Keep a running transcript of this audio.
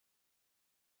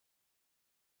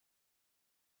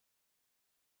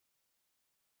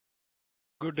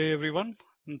Good day, everyone,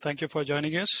 and thank you for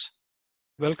joining us.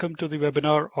 Welcome to the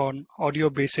webinar on audio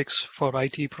basics for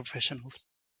IT professionals.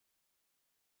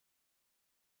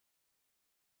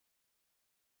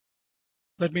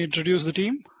 Let me introduce the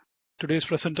team. Today's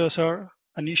presenters are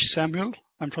Anish Samuel.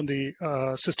 I'm from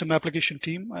the system application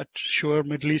team at Shure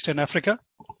Middle East and Africa.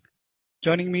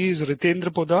 Joining me is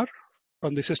Ritendra Podar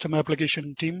from the system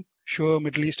application team, Shure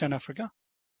Middle East and Africa.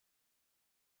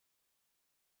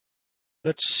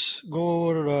 Let's go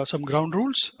over some ground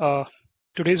rules.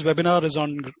 Today's webinar is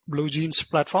on BlueJeans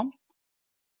platform.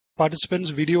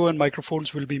 Participants' video and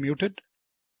microphones will be muted.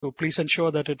 So please ensure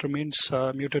that it remains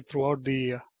muted throughout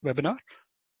the webinar.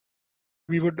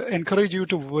 We would encourage you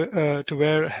to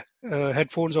wear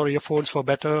headphones or earphones for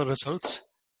better results,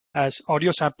 as audio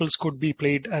samples could be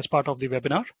played as part of the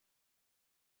webinar.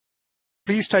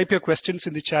 Please type your questions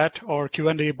in the chat or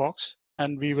Q&A box,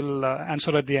 and we will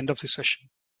answer at the end of the session.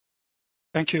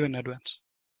 Thank you in advance.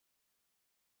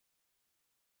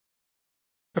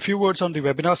 A few words on the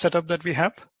webinar setup that we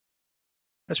have.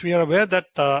 As we are aware that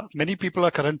many people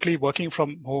are currently working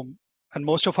from home, and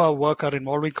most of our work are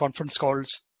involving conference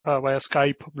calls via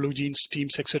Skype, BlueJeans,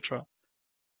 Teams, etc.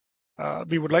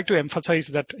 We would like to emphasize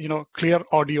that clear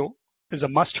audio is a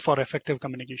must for effective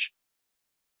communication,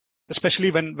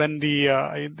 especially when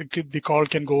the call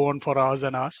can go on for hours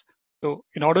and hours. So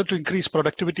in order to increase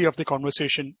productivity of the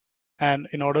conversation and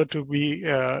in order to be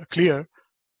clear,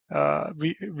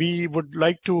 we would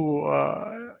like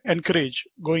to encourage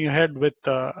going ahead with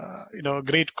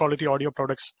great quality audio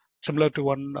products similar to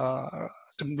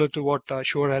what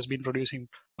Shure has been producing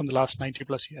from the last 90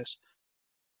 plus years.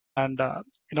 And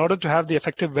in order to have the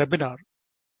effective webinar,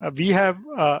 we have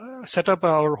set up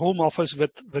our home office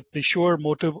with the Shure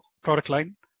Motive product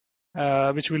line,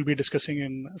 which we'll be discussing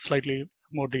in slightly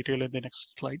more detail in the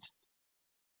next slides.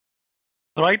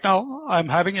 Right now, I'm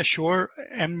having a Shure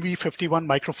MV51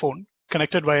 microphone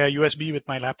connected via USB with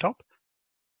my laptop.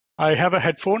 I have a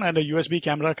headphone and a USB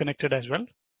camera connected as well.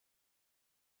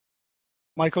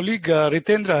 My colleague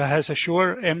Ritendra has a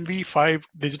Shure MV5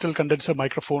 digital condenser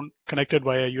microphone connected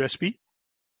via USB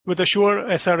with a Shure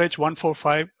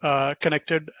SRH145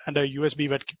 connected and a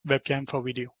USB webcam for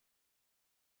video.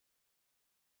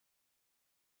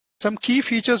 Some key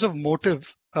features of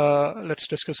Motive, let's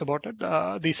discuss about it.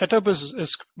 The setup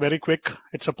is very quick.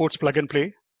 It supports plug and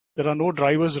play. There are no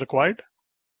drivers required.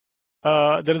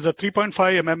 There is a 3.5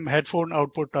 mm headphone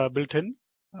output built in,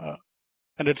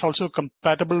 and it's also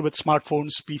compatible with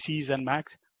smartphones, PCs, and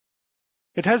Macs.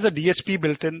 It has a DSP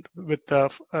built in with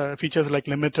features like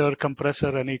limiter,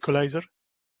 compressor, and equalizer.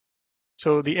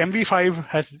 So the MV5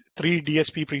 has 3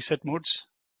 DSP preset modes,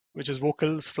 which is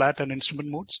vocals, flat, and instrument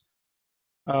modes.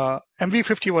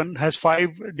 MV51 has 5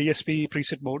 DSP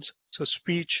preset modes, so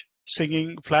speech,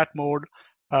 singing, flat mode,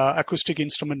 acoustic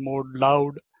instrument mode,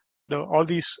 loud. All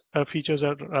these features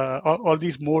are all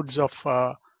these modes of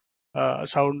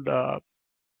sound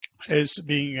is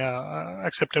being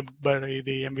accepted by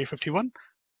the MV51,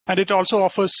 and it also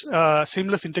offers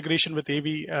seamless integration with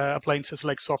AV appliances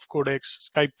like soft codecs,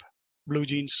 Skype,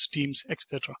 BlueJeans, Teams,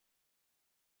 etc.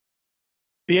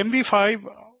 The MV5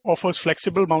 offers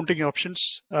flexible mounting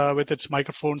options with its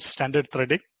microphone's standard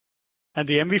threading, and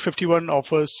the MV51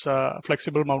 offers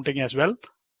flexible mounting as well,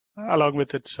 along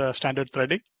with its standard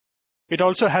threading. It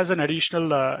also has an additional,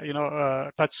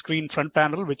 touchscreen front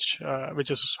panel, which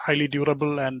is highly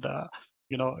durable and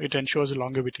it ensures the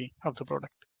longevity of the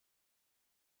product.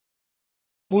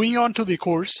 Moving on to the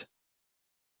course,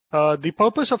 the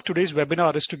purpose of today's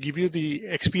webinar is to give you the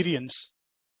experience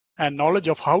and knowledge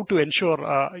of how to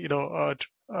ensure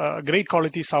great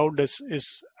quality sound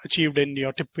is achieved in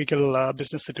your typical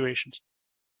business situations.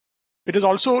 It is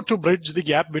also to bridge the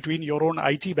gap between your own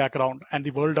IT background and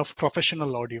the world of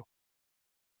professional audio.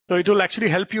 So it will actually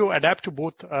help you adapt to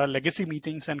both legacy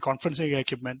meetings and conferencing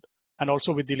equipment, and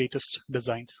also with the latest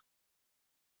designs.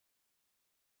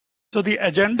 So the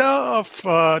agenda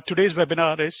of today's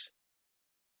webinar is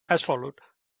as followed.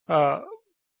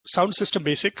 Sound system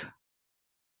basic,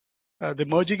 the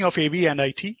merging of AV and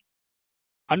IT,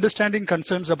 understanding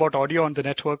concerns about audio on the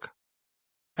network,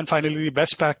 and finally the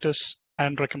best practice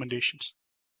and recommendations.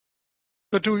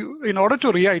 So in order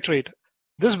to reiterate,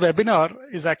 this webinar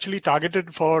is actually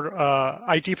targeted for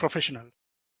IT professionals.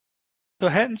 So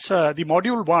hence, the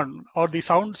module 1 or the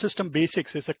sound system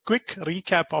basics is a quick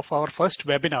recap of our first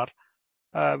webinar,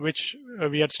 which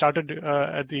we had started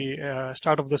at the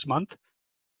start of this month.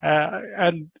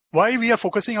 And why we are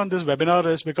focusing on this webinar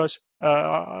is because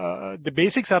the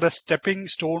basics are a stepping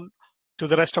stone to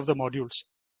the rest of the modules.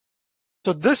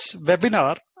 So this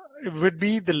webinar would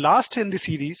be the last in the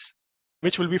series,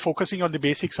 which will be focusing on the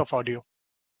basics of audio.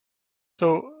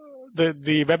 So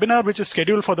the webinar, which is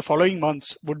scheduled for the following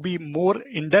months, would be more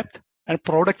in-depth and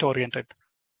product-oriented.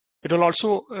 It will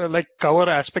also cover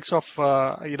aspects of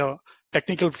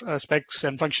technical aspects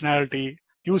and functionality,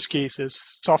 use cases,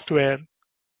 software,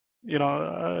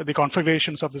 the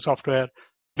configurations of the software,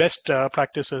 best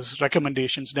practices,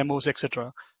 recommendations, demos,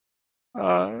 etc.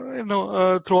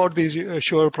 Throughout the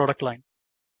Shure product line.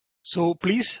 So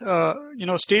please,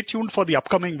 stay tuned for the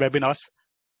upcoming webinars.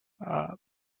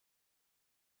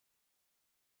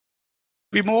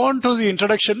 We move on to the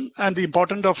introduction and the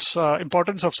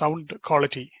importance of sound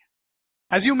quality.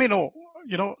 As you may know,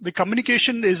 the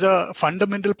communication is a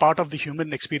fundamental part of the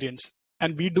human experience,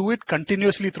 and we do it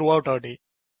continuously throughout our day.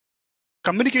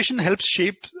 Communication helps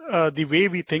shape the way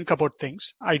we think about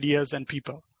things, ideas, and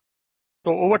people.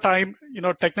 So over time,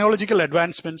 technological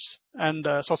advancements and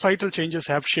societal changes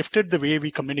have shifted the way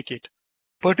we communicate,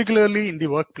 particularly in the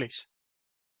workplace.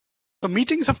 The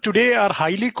meetings of today are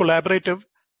highly collaborative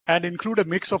and include a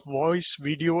mix of voice,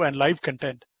 video, and live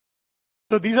content.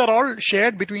 So these are all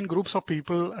shared between groups of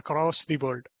people across the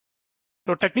world.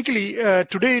 So technically,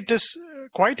 today it is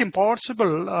quite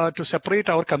impossible to separate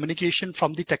our communication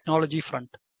from the technology front.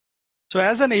 So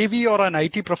as an AV or an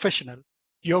IT professional,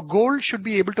 your goal should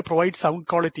be able to provide sound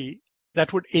quality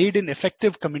that would aid in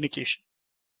effective communication.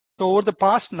 So over the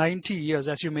past 90 years,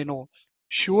 as you may know,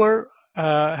 Shure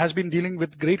has been dealing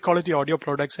with great quality audio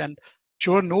products, and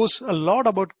Shure knows a lot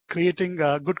about creating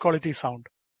good quality sound.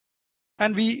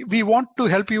 And we want to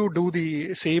help you do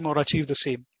the same or achieve the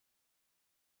same.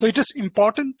 So it is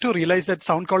important to realize that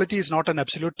sound quality is not an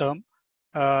absolute term.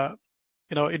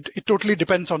 It totally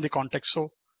depends on the context.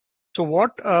 So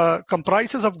what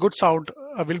comprises of good sound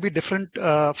will be different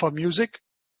for music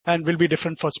and will be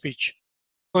different for speech.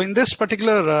 So in this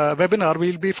particular webinar,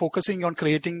 we'll be focusing on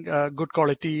creating good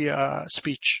quality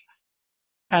speech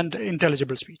and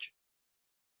intelligible speech.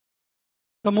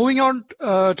 So moving on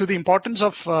to the importance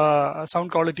of sound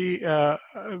quality,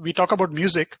 we talk about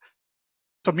music.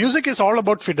 So music is all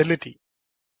about fidelity,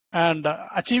 and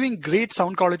achieving great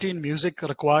sound quality in music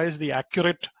requires the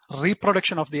accurate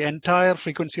reproduction of the entire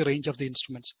frequency range of the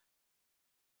instruments.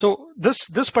 So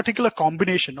this particular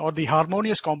combination, or the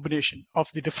harmonious combination of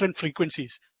the different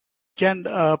frequencies, can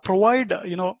provide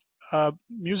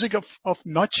music of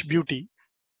much beauty,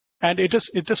 and it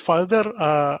is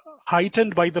further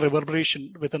heightened by the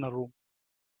reverberation within a room.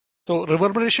 So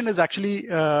reverberation is actually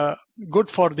good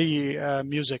for the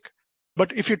music.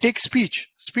 But if you take speech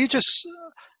is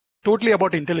totally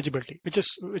about intelligibility, which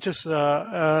is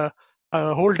a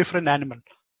whole different animal.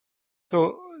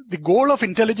 So the goal of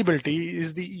intelligibility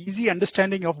is the easy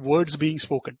understanding of words being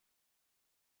spoken.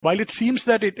 While it seems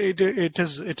that it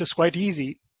is quite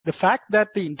easy, the fact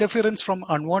that the interference from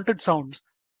unwanted sounds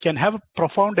can have a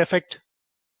profound effect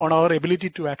on our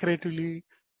ability to accurately,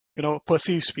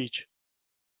 perceive speech.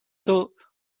 So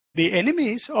the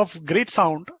enemies of great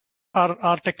sound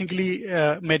are technically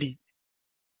many.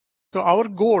 So our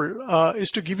goal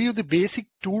is to give you the basic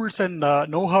tools and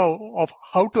know-how of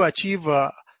how to achieve,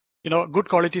 good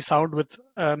quality sound with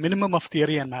a minimum of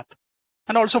theory and math,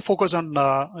 and also focus on,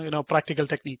 practical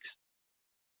techniques.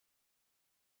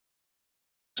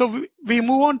 So we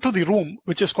move on to the room,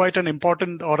 which is quite an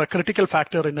important or a critical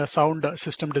factor in a sound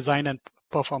system design and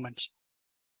performance.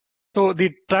 So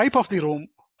the type of the room,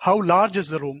 how large is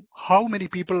the room, how many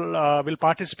people will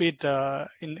participate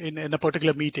in a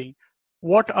particular meeting,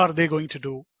 what are they going to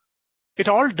do? It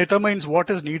all determines what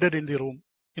is needed in the room,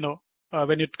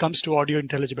 when it comes to audio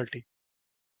intelligibility.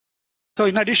 So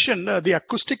in addition, the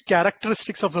acoustic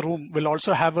characteristics of the room will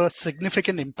also have a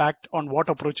significant impact on what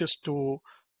approaches to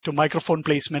microphone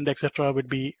placement, etc., would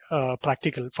be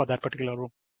practical for that particular room.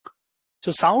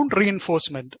 So sound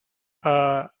reinforcement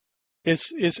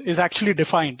is actually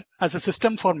defined as a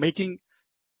system for making,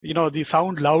 the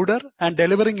sound louder and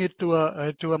delivering it to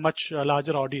a much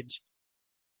larger audience.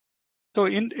 So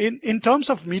in terms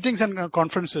of meetings and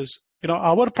conferences,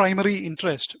 our primary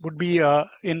interest would be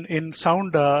in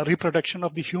sound reproduction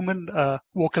of the human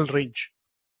vocal range.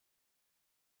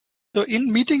 So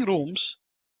in meeting rooms,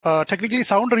 technically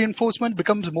sound reinforcement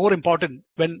becomes more important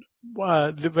when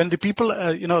the people,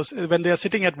 when they are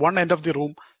sitting at one end of the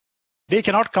room, they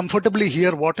cannot comfortably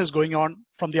hear what is going on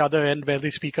from the other end where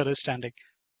the speaker is standing.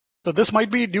 So this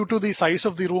might be due to the size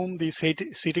of the room, the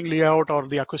seating layout, or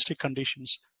the acoustic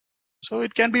conditions. So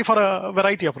it can be for a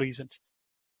variety of reasons.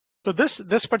 So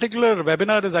this particular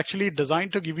webinar is actually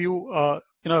designed to give you,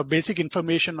 basic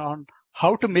information on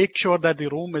how to make sure that the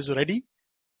room is ready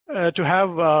to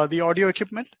have the audio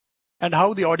equipment, and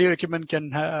how the audio equipment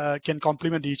can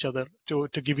complement each other to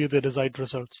give you the desired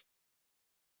results.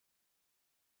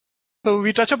 So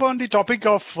we touch upon the topic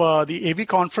of the AV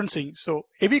conferencing. So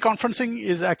AV conferencing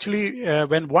is actually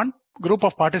when one group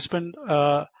of participants,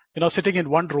 sitting in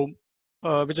one room,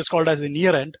 which is called as the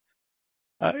near end,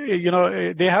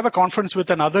 they have a conference with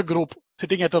another group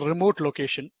sitting at a remote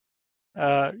location,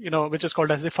 which is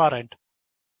called as the far end.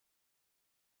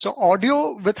 So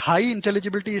audio with high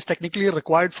intelligibility is technically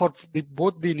required for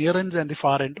both the near ends and the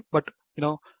far end, but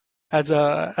as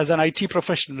an IT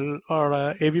professional or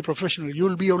a AV professional,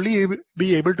 you'll be only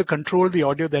be able to control the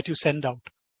audio that you send out.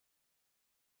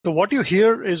 So what you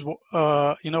hear is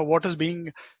what is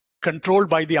being controlled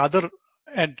by the other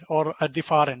end or at the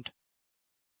far end.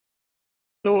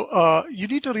 So you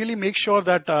need to really make sure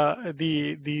that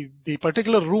the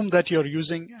particular room that you're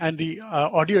using and the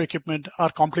audio equipment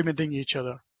are complementing each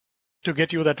other to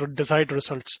get you that desired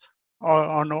results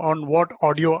on what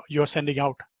audio you're sending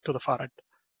out to the far end.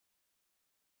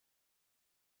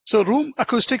 So room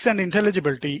acoustics and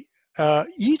intelligibility,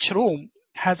 each room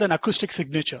has an acoustic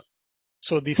signature.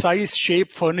 So the size,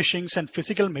 shape, furnishings, and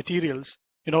physical materials,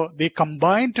 they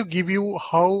combine to give you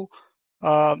how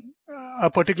a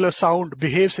particular sound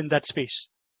behaves in that space.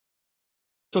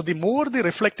 So the more the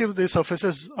reflective the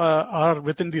surfaces are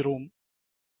within the room,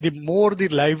 the more the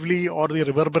lively or the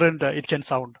reverberant it can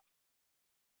sound.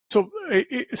 So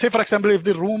say, for example, if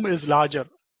the room is larger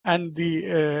and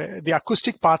the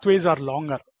acoustic pathways are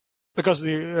longer because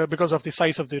of the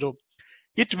size of the room,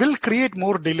 it will create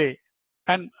more delay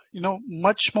and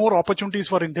much more opportunities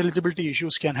for intelligibility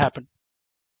issues can happen.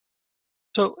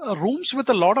 So rooms with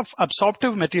a lot of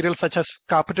absorptive materials such as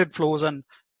carpeted floors and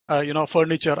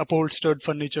furniture, upholstered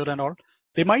furniture and all,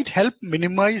 they might help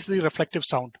minimize the reflective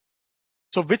sound.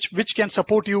 So which can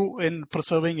support you in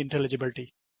preserving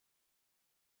intelligibility.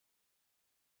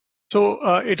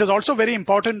 So it is also very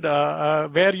important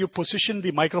where you position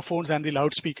the microphones and the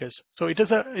loudspeakers. So it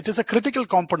is a critical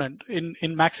component in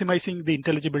maximizing the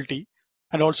intelligibility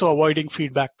and also avoiding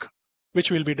feedback, which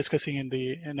we'll be discussing in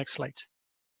the next slides.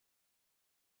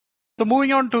 So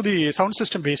moving on to the sound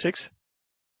system basics,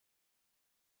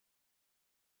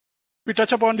 we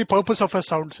touch upon the purpose of a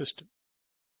sound system.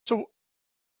 So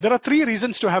there are three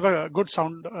reasons to have a good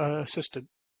sound system.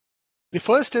 The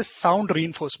first is sound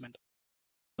reinforcement.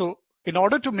 So in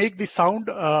order to make the sound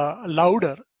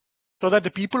louder so that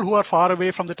the people who are far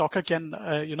away from the talker can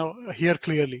hear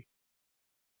clearly.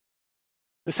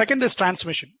 The second is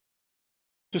transmission,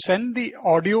 to send the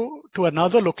audio to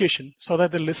another location so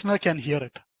that the listener can hear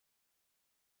it.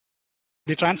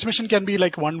 The transmission can be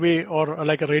like one way or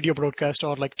like a radio broadcast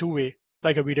or like two-way,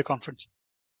 like a video conference.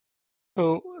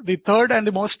 So the third and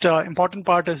the most important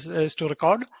part is to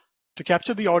record, to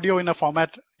capture the audio in a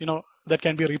format that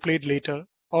can be replayed later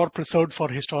or preserved for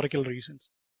historical reasons.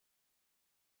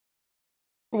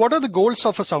 What are the goals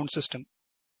of a sound system?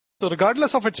 So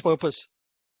regardless of its purpose,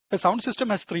 a sound system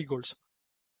has three goals.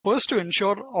 First, to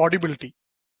ensure audibility.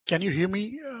 Can you hear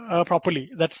me properly?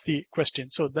 That's the question.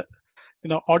 So that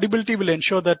audibility will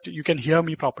ensure that you can hear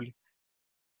me properly.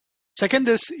 Second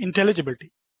is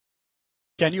intelligibility.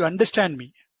 Can you understand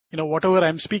me? Whatever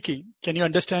I'm speaking, can you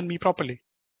understand me properly?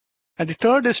 And the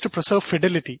third is to preserve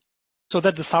fidelity so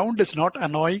that the sound is not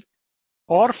annoying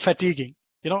or fatiguing.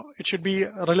 It should be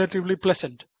relatively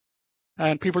pleasant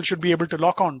and people should be able to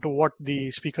lock on to what the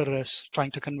speaker is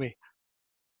trying to convey.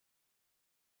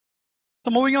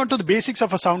 So moving on to the basics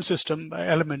of a sound system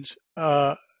elements.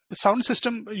 The sound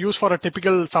system used for a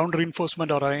typical sound reinforcement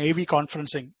or an AV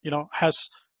conferencing, has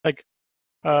like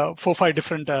 4-5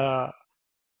 different,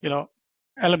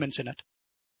 elements in it.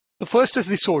 The first is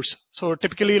the source. So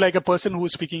typically like a person who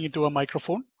is speaking into a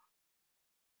microphone.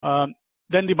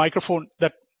 Then the microphone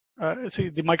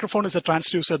the microphone is a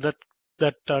transducer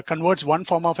that converts one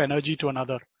form of energy to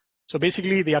another. So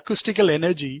basically the acoustical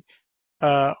energy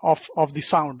of the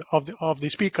sound of the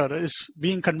speaker is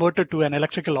being converted to an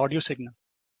electrical audio signal.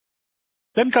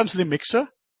 Then comes the mixer.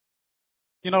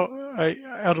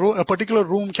 A particular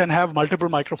room can have multiple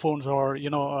microphones or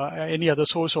any other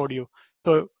source audio.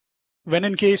 So when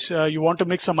in case you want to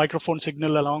mix a microphone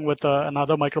signal along with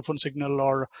another microphone signal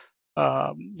or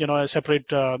a separate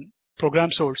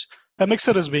program source, a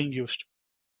mixer is being used.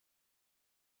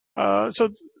 So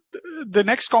the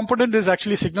next component is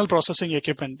actually signal processing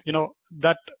equipment,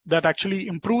 that actually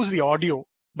improves the audio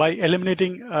by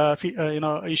eliminating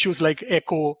issues like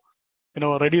echo,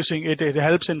 reducing it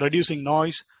helps in reducing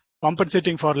noise,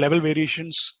 compensating for level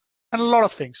variations, and a lot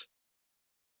of things.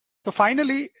 So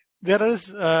finally, there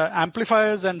is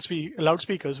amplifiers and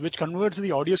loudspeakers which converts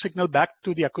the audio signal back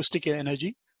to the acoustic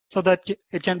energy so that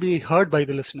it can be heard by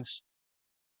the listeners.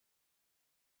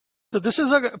 So this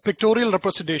is a pictorial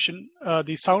representation.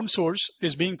 The sound source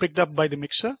is being picked up by the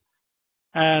mixer,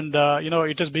 and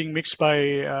it is being mixed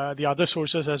by the other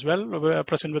sources as well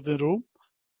present within the room,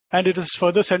 and it is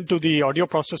further sent to the audio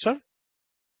processor,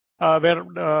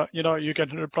 where you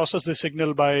can process the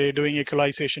signal by doing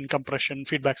equalization, compression,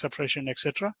 feedback suppression,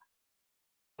 etc.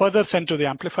 Further sent to the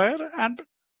amplifier and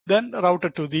then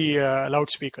routed to the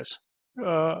loudspeakers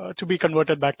to be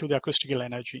converted back to the acoustical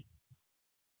energy.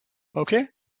 Okay.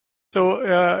 So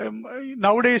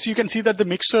nowadays you can see that the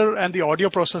mixer and the audio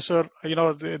processor,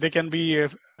 they can be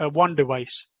one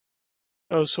device.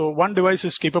 So one device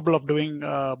is capable of doing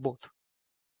both,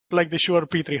 like the Shure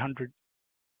P300.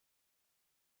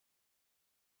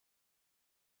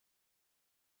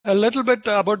 A little bit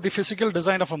about the physical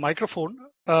design of a microphone.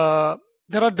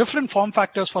 There are different form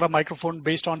factors for a microphone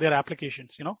based on their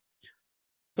applications.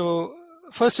 So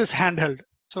first is handheld.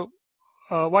 So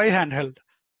why handheld?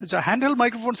 So handheld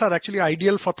microphones are actually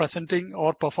ideal for presenting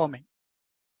or performing,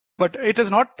 but it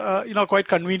is not quite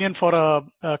convenient for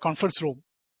a conference room,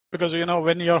 because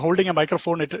when you're holding a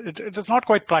microphone, it is not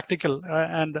quite practical,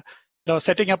 and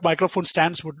setting up microphone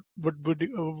stands would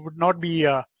not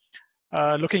be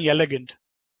looking elegant,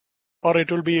 or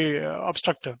it will be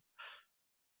obstructive.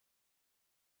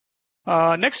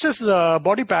 Next is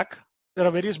body pack. There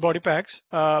are various body packs.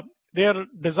 They are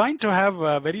designed to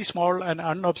have very small and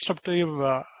unobstructive,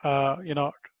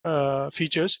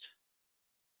 features,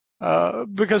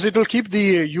 because it will keep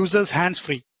the user's hands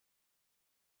free.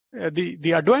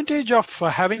 The advantage of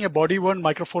having a body-worn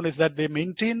microphone is that they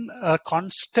maintain a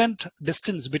constant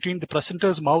distance between the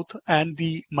presenter's mouth and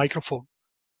the microphone.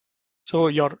 So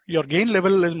your gain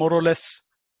level is more or less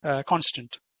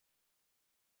constant.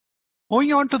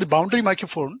 Moving on to the boundary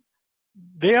microphone,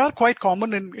 they are quite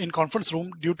common in conference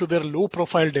room due to their low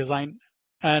profile design,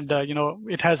 and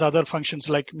it has other functions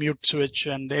like mute switch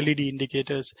and LED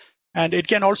indicators, and it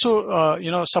can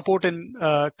also support in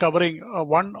covering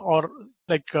one or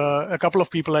a couple of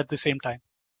people at the same time.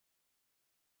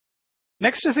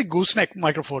 Next is the gooseneck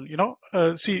microphone.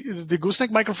 See, the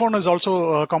gooseneck microphone is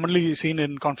also commonly seen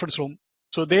in conference room.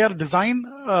 So they are designed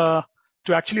to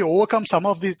actually overcome some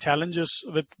of the challenges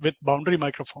with boundary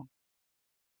microphone.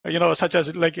 Such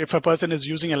as like if a person is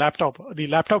using a laptop, the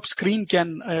laptop screen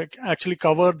can actually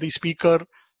cover the speaker,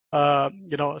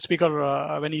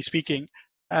 when he's speaking,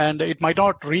 and it might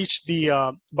not reach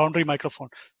the boundary microphone.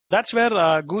 That's where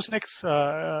goosenecks,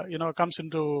 comes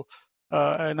into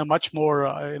in a much more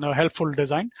helpful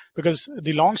design, because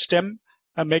the long stem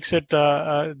makes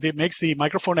the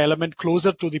microphone element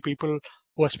closer to the people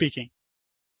who are speaking,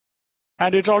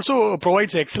 and it also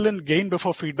provides excellent gain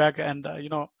before feedback and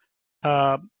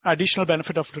additional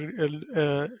benefit of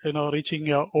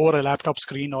reaching over a laptop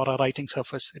screen or a writing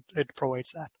surface. It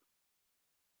provides that.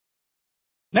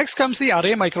 Next comes the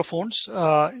array microphones,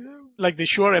 like the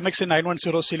Shure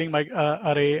MXA910 ceiling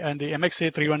array and the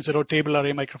MXA310 table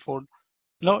array microphone.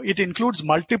 It includes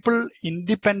multiple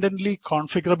independently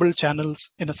configurable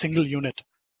channels in a single unit.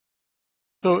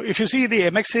 So if you see, the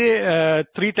MXA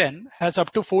 310 has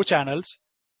up to 4 channels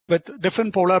with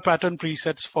different polar pattern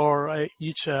presets for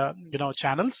each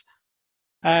channels.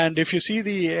 And if you see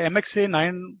the MXA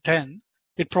 910,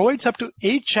 it provides up to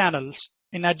 8 channels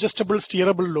in adjustable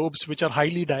steerable lobes, which are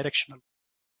highly directional.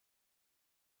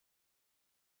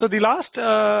 So the last,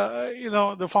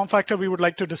 the form factor we would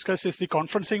like to discuss is the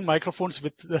conferencing microphones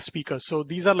with the speakers. So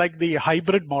these are like the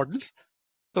hybrid models.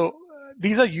 So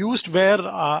these are used where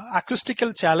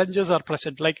acoustical challenges are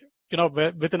present, like,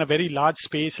 within a very large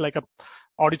space, like a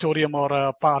auditorium or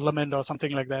a parliament or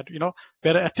something like that,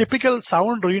 where a typical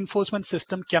sound reinforcement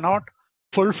system cannot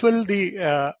fulfill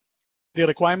the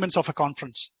requirements of a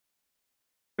conference.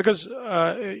 Because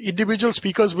individual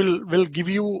speakers will give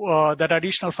you that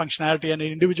additional functionality, and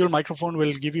an individual microphone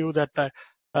will give you that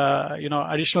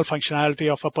additional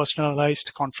functionality of a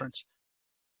personalized conference.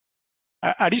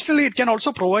 Additionally, it can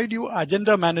also provide you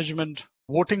agenda management,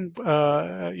 voting,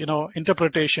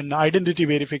 interpretation, identity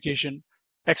verification,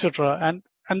 etc.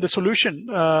 And the solution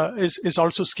is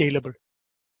also scalable.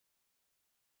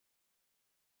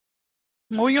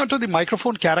 Moving on to the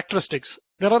microphone characteristics,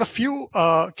 there are a few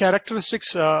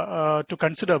characteristics to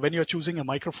consider when you're choosing a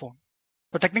microphone.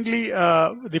 So technically,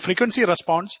 the frequency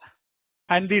response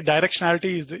and the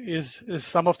directionality is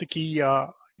some of the key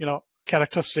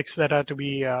characteristics that are to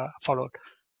be followed.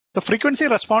 The frequency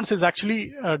response is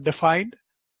actually defined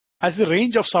as the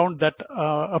range of sound that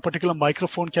a particular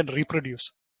microphone can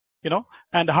reproduce,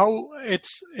 and how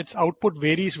its output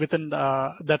varies within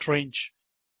that range.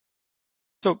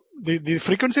 So the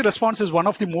frequency response is one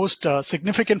of the most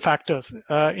significant factors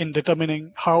in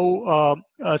determining how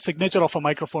a signature of a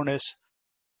microphone is.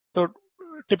 So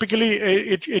typically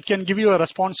it can give you a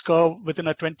response curve within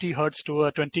a 20 hertz to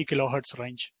a 20 kilohertz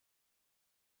range.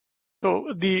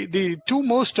 So the two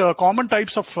most common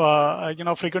types of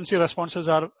frequency responses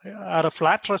are a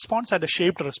flat response and a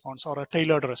shaped response or a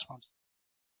tailored response.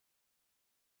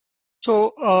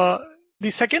 So the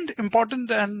second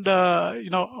important and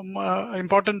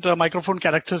important microphone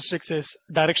characteristics is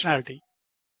directionality.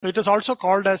 It is also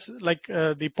called as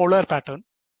the polar pattern,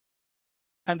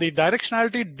 and the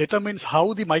directionality determines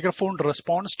how the microphone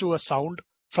responds to a sound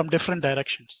from different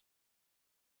directions.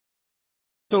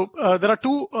 So there are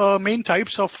two main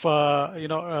types of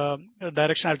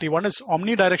directionality. One is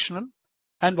omnidirectional,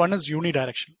 and one is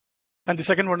unidirectional, and the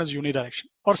second one is unidirectional,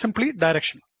 or simply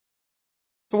directional.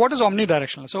 So what is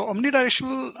omnidirectional? So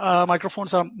omnidirectional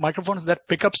microphones are microphones that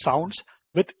pick up sounds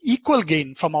with equal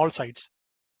gain from all sides.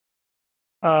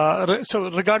 So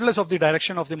regardless of the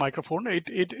direction of the microphone,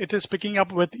 it is picking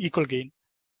up with equal gain.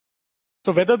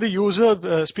 So whether the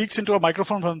user speaks into a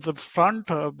microphone from the front,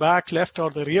 back, left, or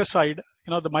the rear side,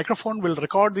 the microphone will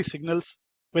record the signals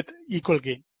with equal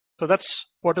gain. So that's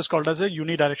what is called as a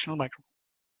unidirectional microphone.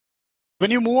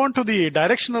 When you move on to the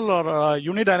directional or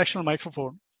unidirectional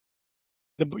microphone,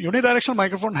 the unidirectional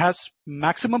microphone has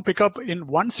maximum pickup in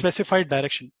one specified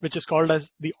direction, which is called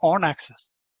as the on axis.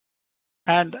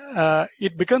 And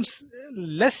it becomes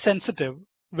less sensitive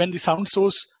when the sound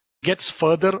source gets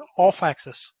further off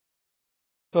axis.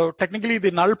 So technically,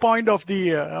 the null point of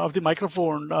the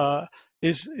microphone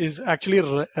is actually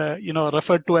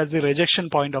referred to as the rejection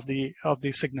point of the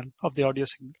signal, of the audio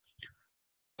signal.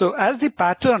 So as the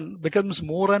pattern becomes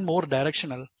more and more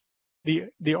directional,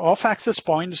 the off-axis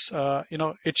points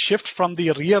it shifts from the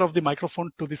rear of the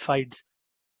microphone to the sides.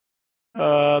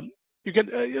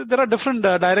 There are different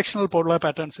directional polar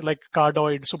patterns like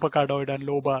cardioid, supercardioid, and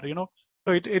lobar.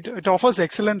 So it offers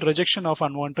excellent rejection of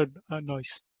unwanted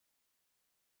noise.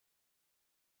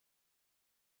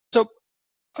 So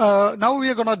now we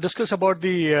are going to discuss about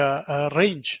the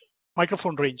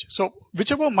microphone range. So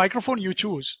whichever microphone you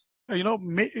choose,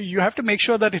 you have to make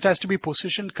sure that it has to be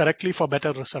positioned correctly for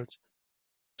better results.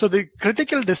 So the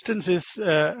critical distance is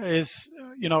a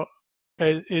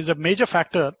major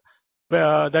factor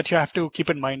that you have to keep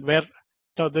in mind, where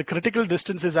the critical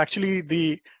distance is actually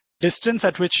the distance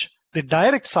at which the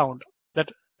direct sound,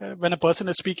 that when a person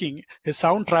is speaking, his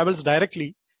sound travels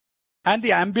directly, and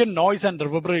the ambient noise and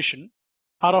reverberation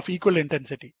are of equal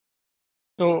intensity.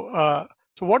 So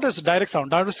what is direct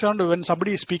sound? Direct sound, when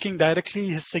somebody is speaking directly,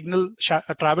 his signal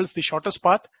travels the shortest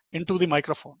path into the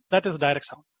microphone. That is direct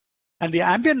sound. And the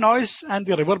ambient noise and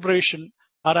the reverberation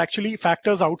are actually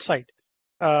factors outside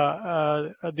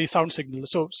the sound signal.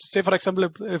 So say, for example,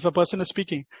 if a person is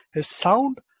speaking, his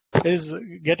sound is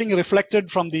getting reflected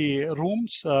from the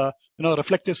room's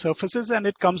reflective surfaces, and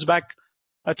it comes back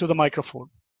to the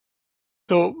microphone.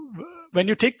 So when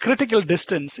you take critical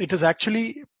distance, it is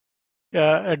actually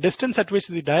a distance at which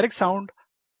the direct sound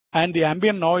and the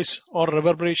ambient noise or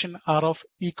reverberation are of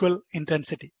equal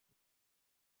intensity.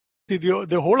 See,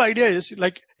 the whole idea is,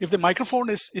 like, if the microphone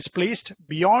is placed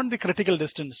beyond the critical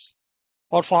distance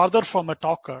or farther from a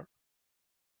talker,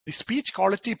 the speech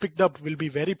quality picked up will be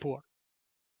very poor.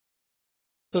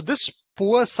 So this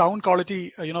poor sound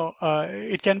quality,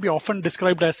 it can be often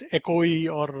described as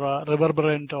echoey or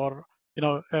reverberant, or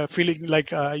feeling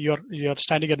like you're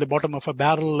standing at the bottom of a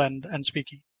barrel and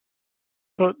speaking.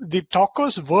 So the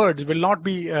talker's words will not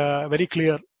be very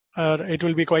clear. It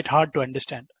will be quite hard to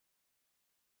understand.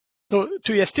 So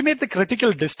to estimate the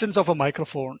critical distance of a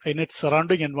microphone in its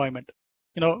surrounding environment,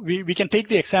 we can take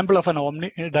the example of an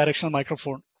omnidirectional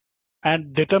microphone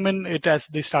and determine it as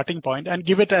the starting point and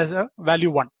give it as a value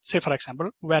 1. Say, for example,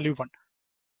 value 1.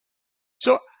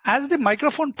 So as the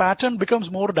microphone pattern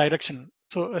becomes more directional,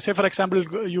 so say, for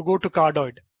example, you go to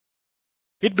cardioid,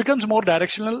 it becomes more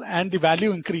directional and the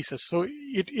value increases. So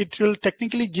it will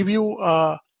technically give you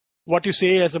what you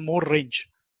say as a more range.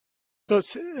 So,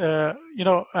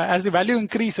 as the value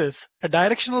increases, a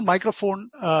directional microphone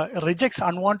rejects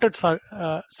unwanted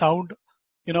sound,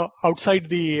 outside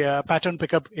the pattern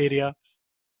pickup area,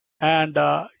 and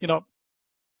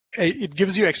it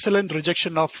gives you excellent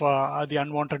rejection of the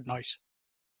unwanted noise.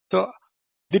 So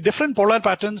the different polar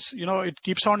patterns, it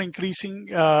keeps on increasing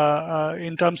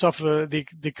in terms of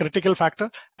the critical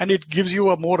factor, and it gives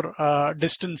you a more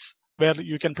distance where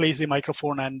you can place the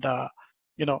microphone, and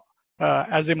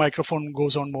as the microphone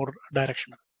goes on more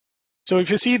directional. So if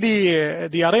you see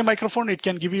the array microphone, it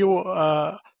can give you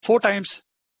 4 times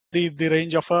the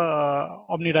range of a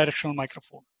omnidirectional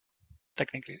microphone,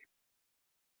 technically.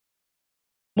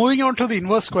 Moving on to the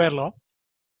inverse square law.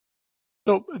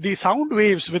 So the sound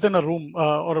waves within a room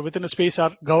or within a space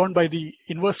are governed by the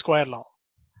inverse square law.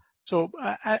 So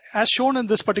as shown in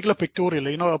this particular pictorial,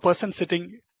 a person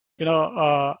sitting,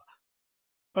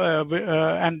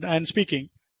 and speaking,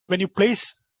 when you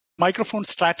place microphone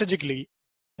strategically,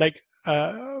 like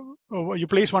you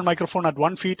place one microphone at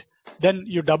 1 feet, then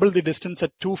you double the distance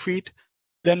at 2 feet,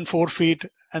 then 4 feet,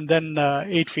 and then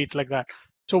 8 feet, like that.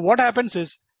 So what happens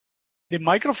is the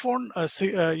microphone,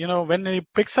 when it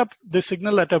picks up the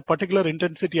signal at a particular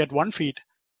intensity at 1 feet,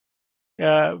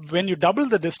 when you double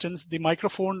the distance, the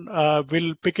microphone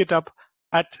will pick it up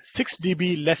at 6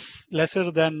 dB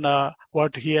lesser than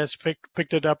what he has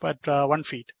picked it up at 1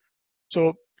 feet.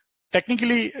 So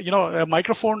technically, a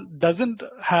microphone doesn't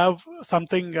have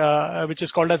something which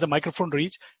is called as a microphone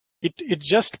reach. It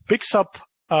just picks up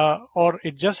or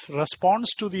it just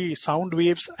responds to the sound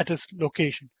waves at its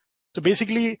location. So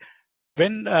basically,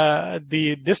 when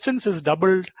the distance is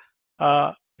doubled,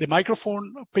 the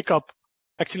microphone pickup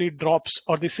actually drops,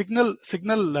 or the signal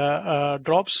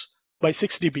drops by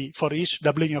 6 dB for each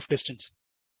doubling of distance.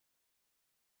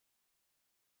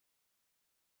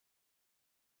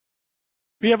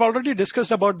 We have already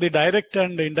discussed about the direct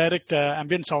and indirect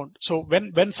ambient sound. So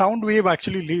when sound wave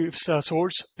actually leaves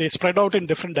source, they spread out in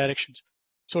different directions.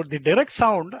 So the direct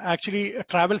sound actually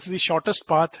travels the shortest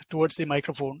path towards the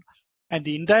microphone, and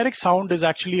the indirect sound is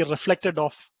actually reflected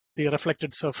off the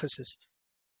reflected surfaces.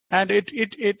 And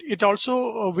it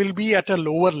also will be at a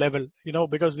lower level,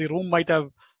 because the room might have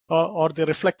or the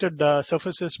reflected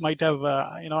surfaces might have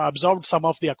absorbed some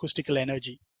of the acoustical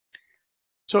energy.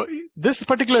 So this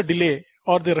particular delay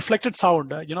or the reflected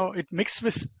sound, it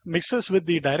mixes with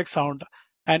the direct sound,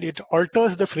 and it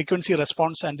alters the frequency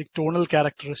response and the tonal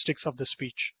characteristics of the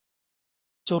speech.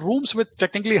 So rooms with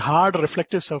technically hard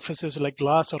reflective surfaces like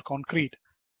glass or concrete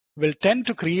will tend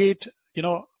to create,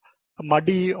 a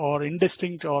muddy or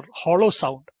indistinct or hollow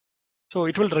sound. So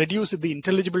it will reduce the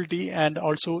intelligibility and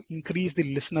also increase the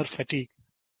listener fatigue.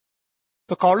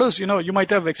 So callers, you might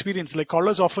have experienced, like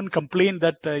callers often complain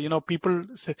that, people,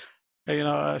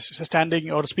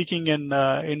 standing or speaking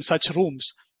in such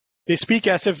rooms, they speak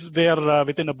as if they are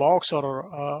within a box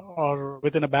or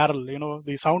within a barrel.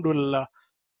 The sound will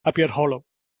appear hollow.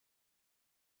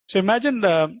 So imagine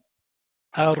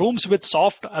rooms with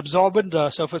soft absorbent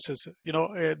surfaces.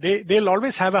 They'll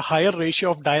always have a higher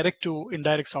ratio of direct to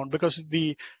indirect sound because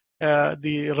the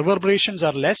reverberations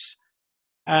are less,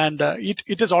 and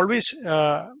it is always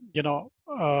it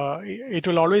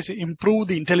will always improve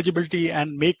the intelligibility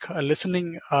and make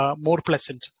listening more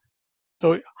pleasant.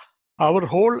 So our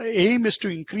whole aim is to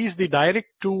increase the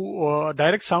direct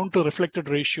sound to reflected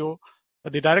ratio.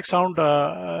 The direct sound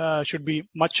should be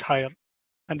much higher,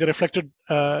 and the reflected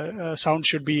sound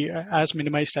should be as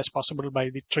minimized as possible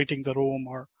by treating the room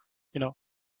or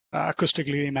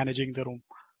acoustically managing the room.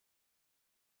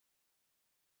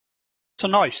 So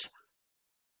noise.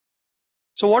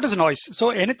 So what is noise?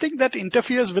 So anything that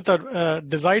interferes with a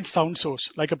desired sound source,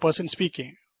 like a person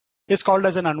speaking, is called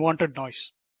as an unwanted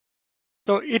noise.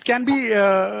 So it can be,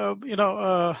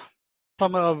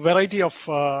 from a variety of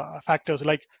factors,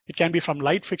 like it can be from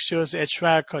light fixtures,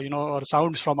 HVAC, or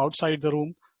sounds from outside the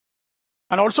room,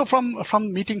 and also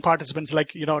from meeting participants,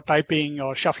 like typing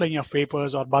or shuffling of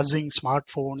papers or buzzing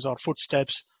smartphones or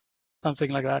footsteps,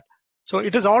 something like that. So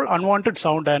it is all unwanted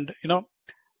sound, and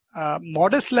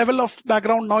modest level of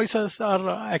background noises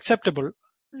are acceptable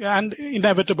and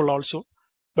inevitable also,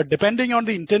 but depending on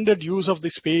the intended use of the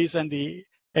space and the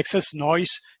excess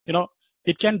noise,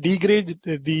 it can degrade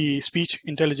the speech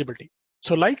intelligibility.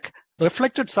 So like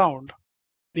reflected sound,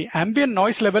 the ambient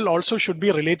noise level also should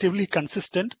be relatively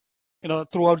consistent,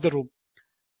 throughout the room.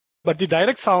 But the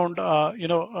direct sound,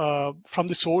 from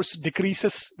the source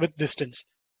decreases with distance.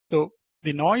 So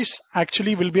the noise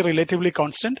actually will be relatively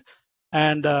constant,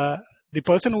 and the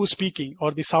person who is speaking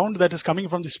or the sound that is coming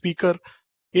from the speaker,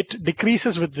 it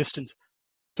decreases with distance.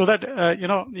 So that,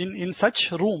 in such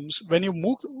rooms, when you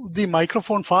move the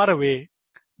microphone far away,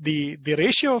 the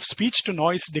ratio of speech to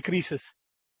noise decreases,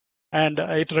 and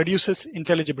it reduces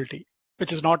intelligibility,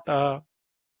 which is not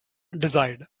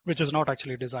desired, which is not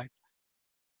actually desired.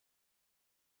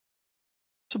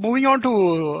 So moving on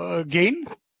to gain.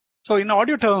 So in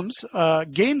audio terms,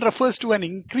 gain refers to an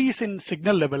increase in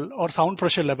signal level or sound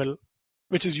pressure level,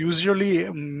 which is usually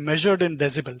measured in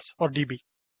decibels or dB.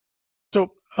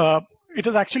 So it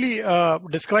is actually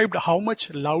described how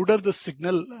much louder the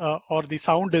signal or the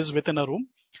sound is within a room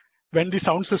when the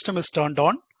sound system is turned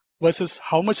on versus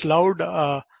how much loud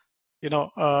the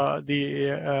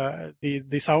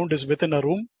sound is within a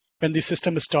room when the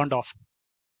system is turned off.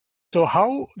 So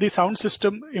how the sound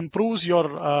system improves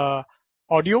your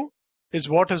audio is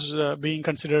what is being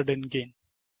considered in gain.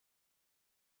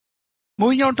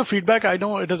 Moving on to feedback, I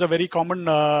know it is a very common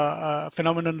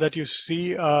phenomenon that you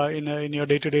see in your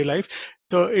day-to-day life.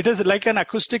 So it is like an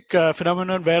acoustic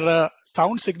phenomenon where a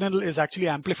sound signal is actually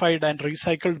amplified and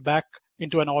recycled back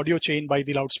into an audio chain by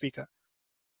the loudspeaker.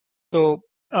 So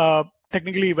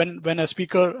technically, when a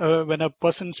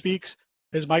person speaks,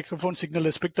 his microphone signal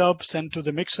is picked up, sent to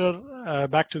the mixer,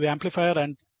 back to the amplifier,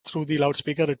 and through the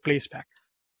loudspeaker it plays back.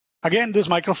 Again, this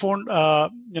microphone,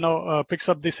 picks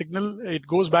up the signal. It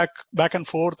goes back and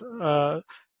forth,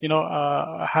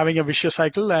 having a vicious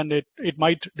cycle, and it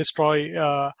might destroy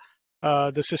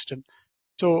the system.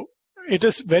 So it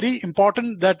is very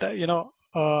important that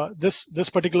this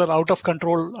particular out of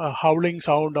control howling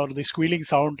sound or the squealing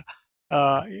sound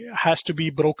has to be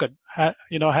broken.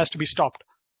 Has to be stopped.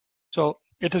 So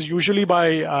it is usually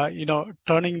by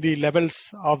turning the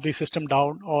levels of the system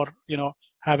down, or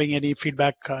having any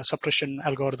feedback suppression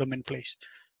algorithm in place.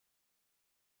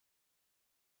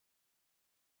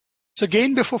 So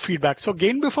gain before feedback. So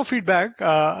gain before feedback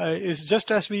is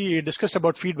just as we discussed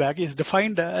about feedback, is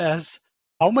defined as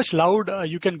how much loud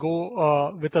you can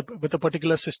go with a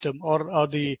particular system or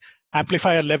the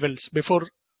amplifier levels before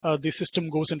the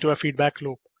system goes into a feedback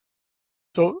loop.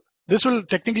 So this will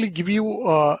technically give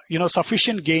you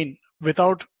sufficient gain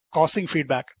without causing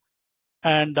feedback.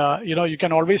 And you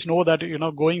can always know that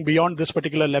going beyond this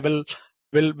particular level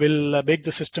will make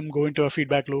the system go into a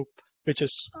feedback loop, which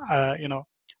is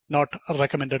not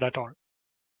recommended at all.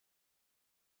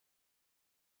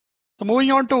 So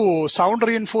moving on to sound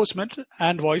reinforcement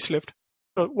and voice lift.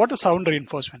 So what is sound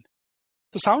reinforcement?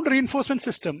 The sound reinforcement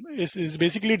system is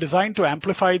basically designed to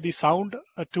amplify the sound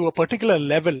to a particular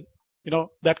level,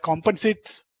 that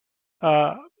compensates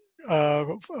for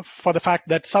the fact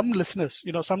that some listeners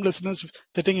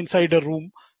sitting inside a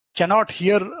room cannot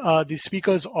hear the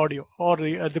speaker's audio or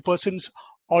the person's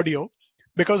audio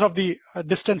because of the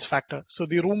distance factor. So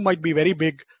the room might be very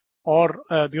big, or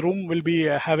the room will be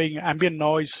having ambient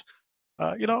noise,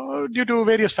 due to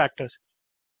various factors.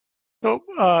 So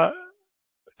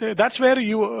that's where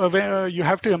you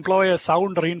have to employ a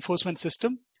sound reinforcement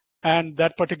system, and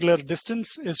that particular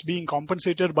distance is being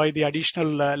compensated by the additional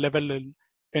level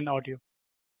in audio.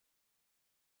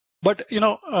 But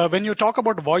when you talk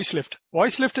about voice lift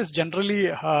is generally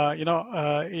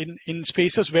in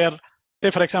spaces where,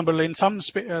 say for example, in some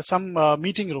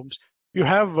meeting rooms, you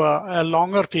have a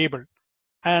longer table,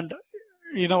 and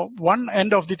one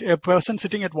end of a person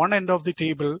sitting at one end of the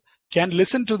table can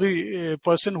listen to the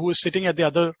person who is sitting at the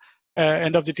other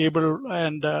end of the table,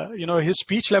 and his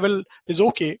speech level is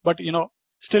okay, but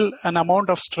still an amount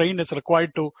of strain is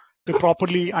required to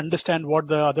properly understand what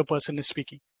the other person is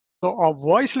speaking. So our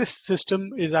voiceless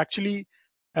system is actually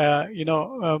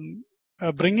bringing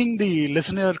the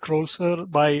listener closer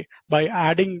by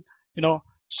adding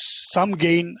some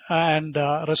gain and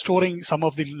restoring some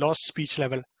of the lost speech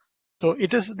level. So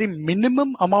it is the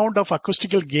minimum amount of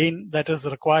acoustical gain that is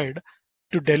required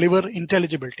to deliver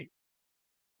intelligibility.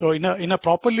 So in a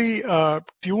properly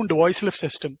tuned voice lift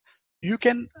system, you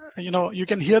can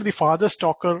hear the farthest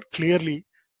talker clearly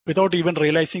without even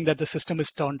realizing that the system is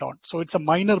turned on. So it's a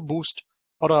minor boost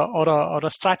or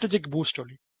a strategic boost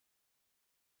only.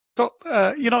 So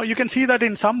you can see that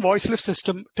in some voice lift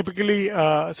system, typically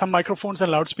some microphones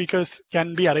and loudspeakers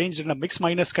can be arranged in a mix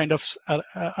minus kind of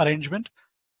arrangement.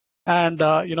 And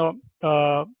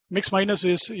mix minus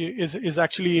is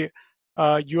actually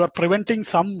you are preventing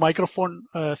some microphone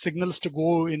signals to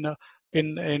go in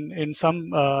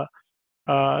some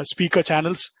speaker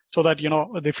channels, so that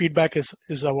the feedback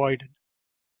is avoided.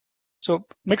 So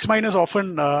mix minus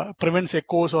often prevents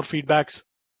echoes or feedbacks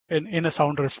in a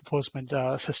sound reinforcement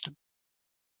system.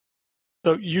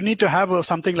 So you need to have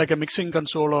something like a mixing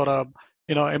console or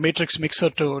a matrix mixer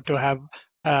to have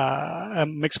a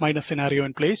mix minus scenario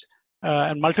in place,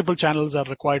 and multiple channels are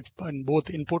required in both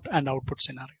input and output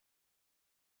scenario.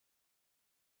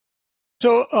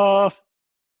 So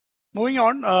moving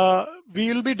on,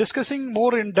 we will be discussing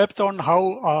more in depth on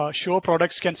how Shure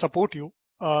products can support you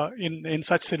in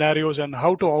such scenarios, and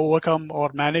how to overcome or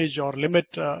manage or limit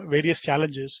various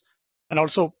challenges. And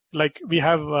also, like we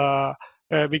have,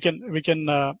 we can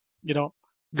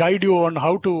guide you on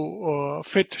how to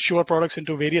fit Shure products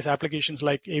into various applications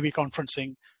like AV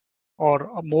conferencing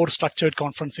or more structured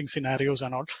conferencing scenarios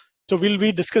and all. So we'll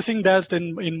be discussing that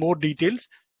in more details.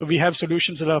 We have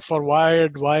solutions for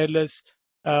wired, wireless,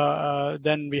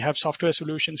 then we have software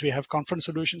solutions, we have conference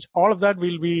solutions. All of that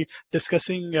we'll be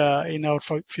discussing in our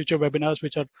future webinars,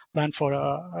 which are planned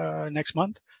for next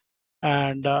month.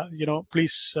 And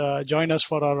please join us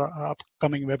for our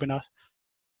upcoming webinars.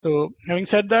 So having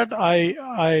said that,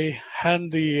 I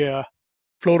hand the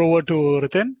floor over to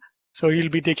Ritin. So he'll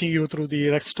be taking you through the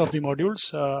rest of the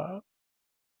modules.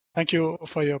 Thank you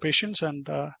for your patience, and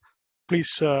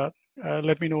please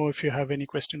let me know if you have any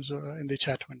questions in the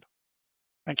chat window.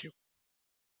 Thank you.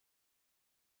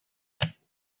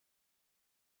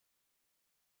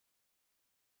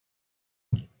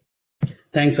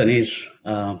 Thanks, Anish.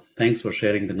 Thanks for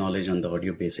sharing the knowledge on the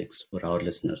audio basics for our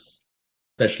listeners,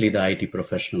 especially the IT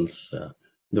professionals,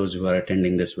 those who are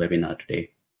attending this webinar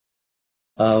today.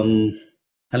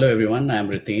 Hello, everyone. I'm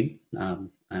Ritin.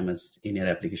 I'm a senior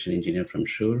application engineer from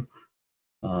Shure.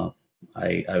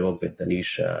 I work with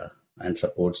Anish and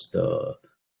supports the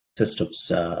systems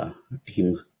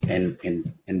team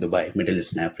in Dubai, Middle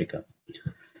East and Africa.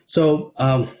 So,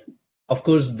 of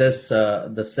course, this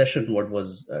the session what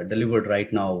was delivered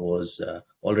right now was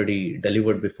already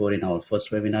delivered before in our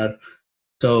first webinar.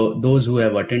 So those who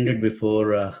have attended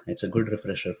before, it's a good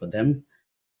refresher for them,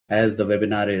 as the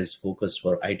webinar is focused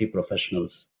for IT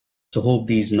professionals. So hope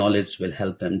these knowledge will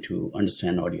help them to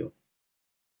understand audio.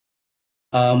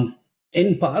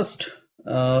 In past,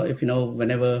 if you know,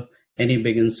 whenever any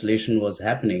big installation was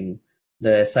happening,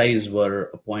 the SIs were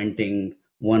appointing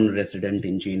one resident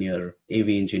engineer, AV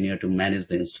engineer, to manage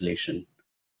the installation.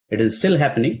 It is still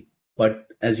happening, but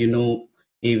as you know,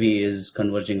 AV is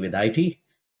converging with IT,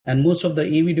 and most of the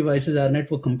AV devices are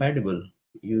network compatible.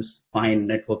 You find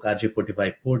network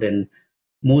RJ45 port in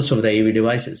most of the AV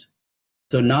devices.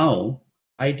 So now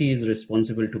IT is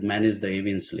responsible to manage the AV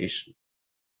installation.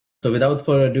 So without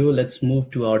further ado, let's move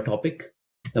to our topic,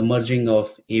 the merging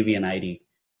of AV and ID.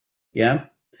 Yeah.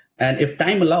 And if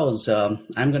time allows, I'm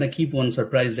going to keep one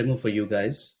surprise demo for you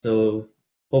guys. So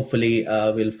hopefully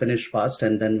we'll finish fast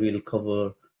and then we'll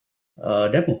cover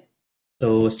demo.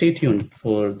 So stay tuned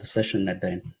for the session at the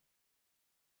end.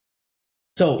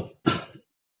 So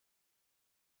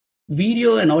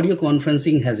video and audio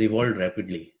conferencing has evolved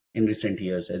rapidly in recent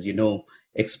years, as you know,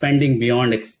 expanding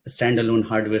beyond standalone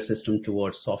hardware system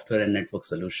towards software and network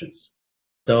solutions.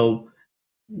 So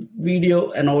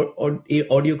video and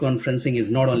audio conferencing is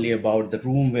not only about the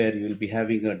room where you will be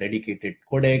having a dedicated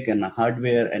codec and a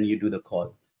hardware and you do the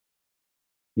call.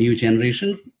 New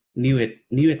generations,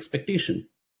 new expectation.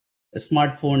 A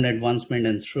smartphone advancement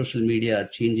and social media are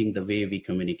changing the way we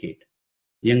communicate.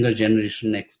 Younger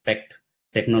generation expect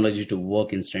technology to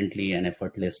work instantly and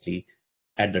effortlessly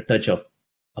at the touch of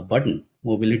a button.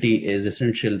 Mobility is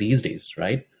essential these days,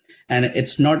 right? And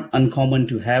it's not uncommon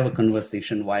to have a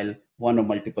conversation while one or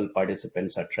multiple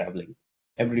participants are traveling.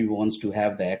 Everyone wants to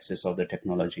have the access of the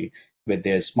technology with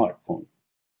their smartphone.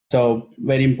 So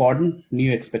very important,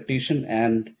 new expectation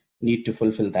and need to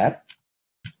fulfill that.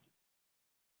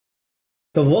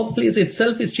 The workplace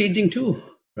itself is changing too,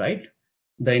 right?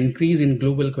 The increase in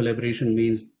global collaboration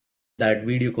means that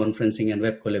video conferencing and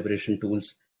web collaboration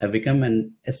tools have become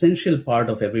an essential part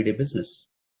of everyday business.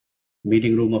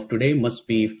 Meeting room of today must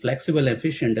be flexible and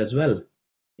efficient as well,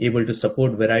 able to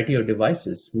support variety of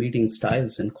devices, meeting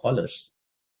styles and callers.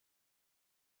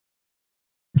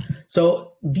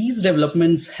 So these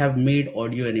developments have made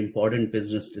audio an important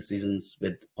business decisions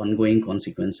with ongoing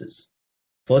consequences.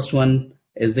 First one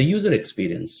is the user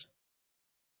experience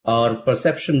or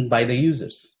perception by the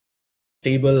users.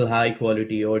 Stable, high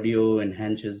quality audio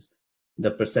enhances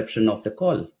the perception of the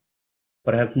call.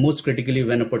 Perhaps most critically,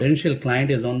 when a potential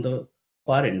client is on the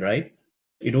far end, right?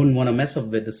 You don't want to mess up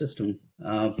with the system.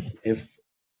 If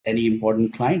any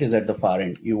important client is at the far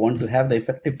end, you want to have the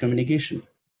effective communication.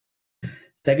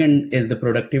 Second is the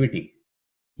productivity.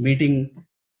 Meeting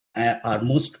are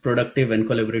most productive and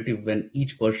collaborative when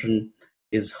each person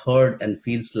is heard and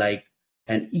feels like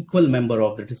an equal member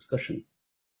of the discussion.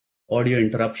 Audio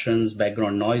interruptions,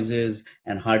 background noises,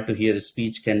 and hard to hear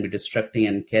speech can be distracting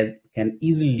and can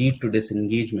easily lead to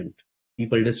disengagement.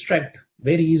 People distract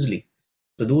very easily.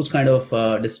 So those kind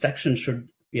of distractions should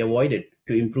be avoided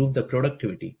to improve the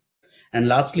productivity. And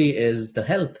lastly is the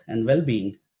health and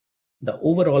well-being. The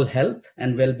overall health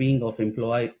and well-being of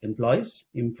employees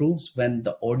improves when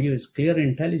the audio is clear and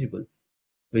intelligible,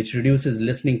 which reduces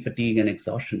listening fatigue and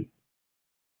exhaustion.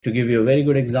 To give you a very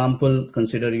good example,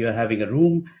 consider you're having a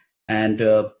room and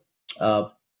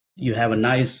you have a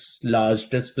nice large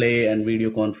display and video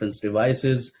conference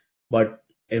devices, but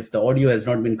if the audio has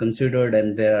not been considered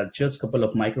and there are just a couple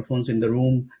of microphones in the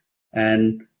room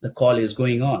and the call is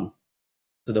going on,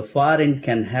 so the far end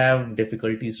can have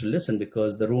difficulties to listen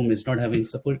because the room is not having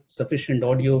sufficient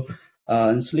audio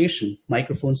installation,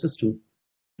 microphone system.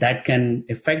 That can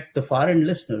affect the far end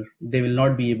listener. They will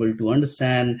not be able to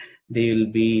understand. They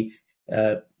will be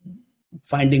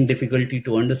finding difficulty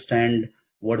to understand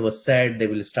what was said. They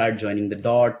will start joining the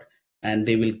dot, and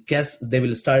they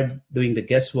will start doing the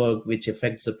guesswork, which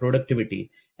affects the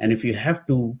productivity. And if you have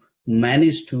to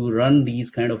manage to run these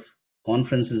kind of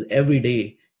conferences every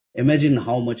day, imagine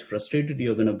how much frustrated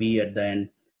you're going to be at the end,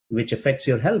 which affects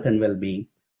your health and well-being.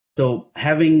 So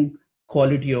having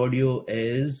quality audio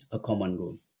is a common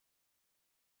goal.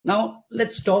 Now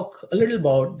let's talk a little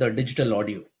about the digital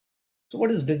audio. So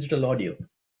what is digital audio?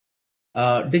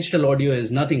 Digital audio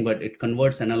is nothing but it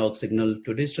converts analog signal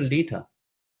to digital data.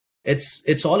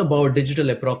 It's all about digital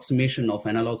approximation of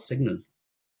analog signal.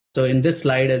 So in this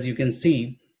slide, as you can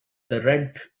see, the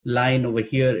red line over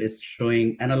here is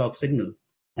showing analog signal,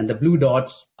 and the blue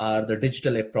dots are the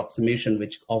digital approximation,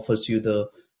 which offers you the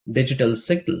digital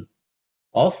signal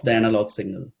of the analog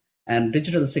signal. And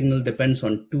digital signal depends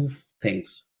on two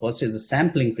things. First is the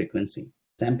sampling frequency.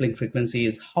 Sampling frequency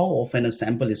is how often a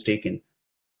sample is taken,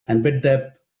 and bit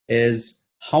depth is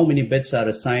how many bits are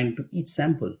assigned to each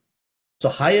sample. So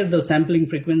higher the sampling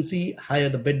frequency, higher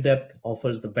the bit depth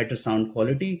offers the better sound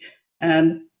quality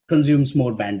and consumes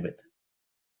more bandwidth,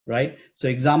 right? So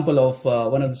example of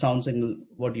one of the sound signal,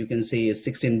 what you can say is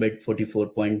 16-bit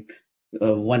 44.1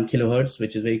 kilohertz,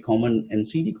 which is very common in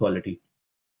CD quality.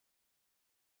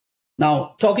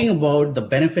 Now, talking about the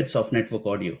benefits of network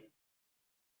audio.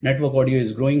 Network audio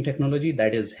is growing technology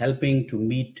that is helping to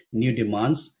meet new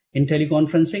demands in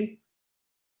teleconferencing.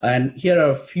 And here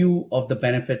are a few of the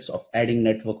benefits of adding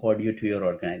network audio to your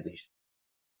organization.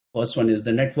 First one is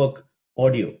the network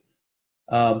audio.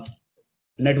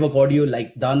 Network audio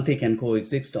like Dante can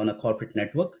coexist on a corporate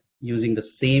network using the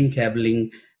same cabling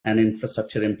and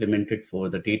infrastructure implemented for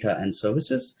the data and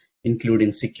services,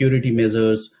 including security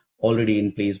measures already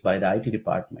in place by the IT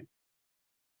department.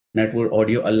 Network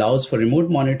audio allows for remote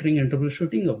monitoring and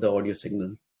troubleshooting of the audio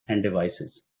signal and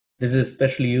devices. This is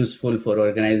especially useful for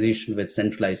organizations with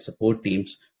centralized support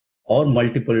teams or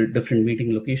multiple different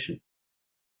meeting locations.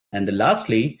 And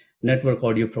lastly, network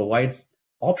audio provides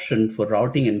option for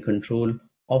routing and control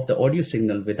of the audio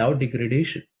signal without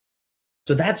degradation.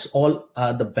 So that's all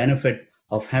the benefit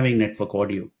of having network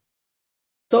audio.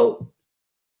 So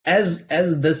as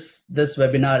this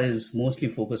webinar is mostly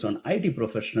focused on IT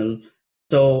professionals,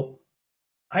 so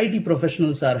IT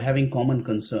professionals are having common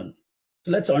concern.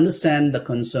 So let's understand the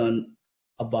concern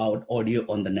about audio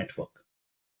on the network.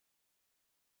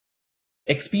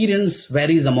 Experience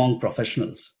varies among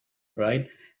professionals, right?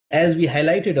 As we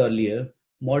highlighted earlier,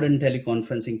 modern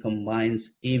teleconferencing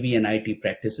combines AV and IT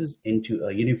practices into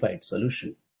a unified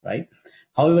solution, right?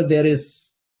 However, there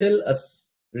is still a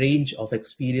range of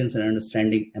experience and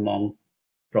understanding among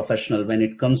professionals when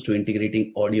it comes to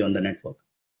integrating audio on the network.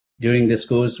 During this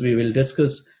course, we will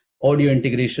discuss audio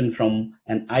integration from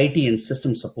an IT and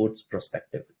system supports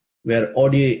perspective, where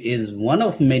audio is one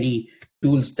of many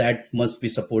tools that must be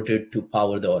supported to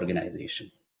power the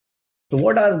organization. So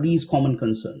what are these common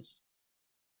concerns?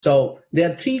 So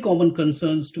there are three common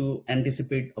concerns to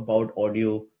anticipate about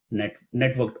audio,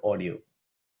 networked audio.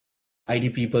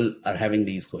 IT people are having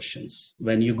these questions.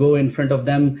 When you go in front of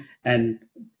them and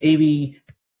AV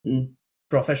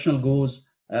professional goes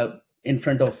in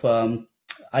front of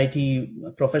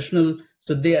IT professional,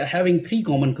 so they are having three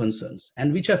common concerns,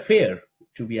 and which are fair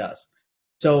to be asked.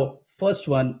 So first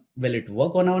one, will it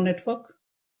work on our network?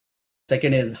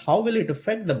 Second is, how will it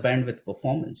affect the bandwidth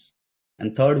performance?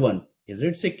 And third one, is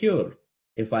it secure?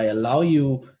 If I allow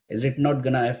you, is it not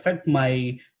going to affect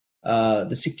my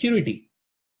the security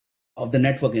of the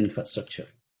network infrastructure?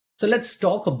 So let's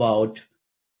talk about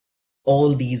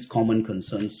all these common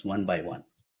concerns one by one.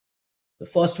 The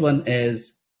first one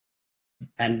is,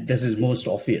 and this is most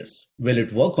obvious, will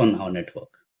it work on our network?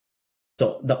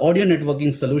 So the audio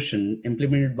networking solution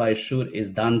implemented by Shure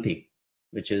is Dante,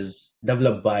 which is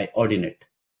developed by Audinet.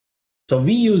 So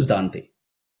we use Dante.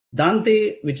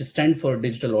 Dante, which stands for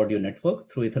Digital Audio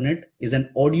Network through Ethernet, is an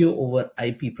audio over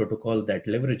IP protocol that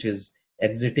leverages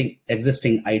existing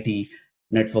IT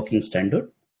networking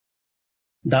standard.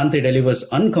 Dante delivers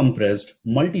uncompressed,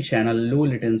 multi-channel,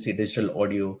 low-latency digital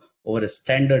audio over a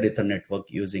standard Ethernet network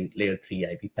using layer 3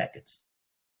 IP packets.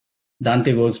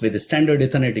 Dante works with the standard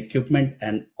Ethernet equipment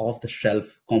and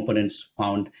off-the-shelf components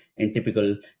found in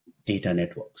typical data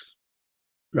networks,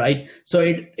 right? So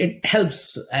it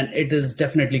helps, and it is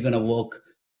definitely going to work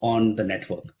on the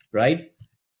network, right?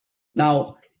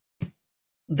 Now,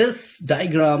 this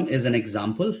diagram is an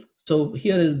example. So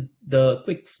here is the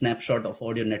quick snapshot of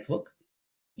audio network.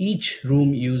 Each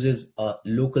room uses a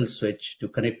local switch to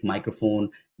connect microphone,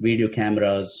 video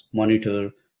cameras, monitor,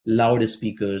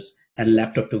 loudspeakers, and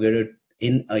laptop together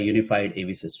in a unified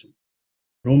AV system.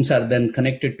 Rooms are then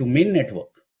connected to main network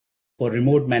for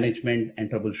remote management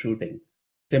and troubleshooting.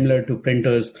 similar to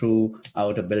printers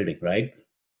throughout a building, right?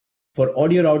 For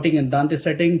audio routing and Dante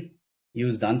setting,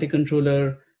 use Dante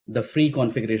controller, the free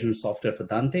configuration software for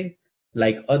Dante.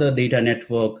 Like other data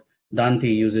network, Dante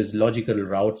uses logical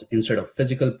routes instead of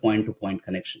physical point-to-point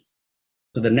connections.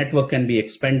 So the network can be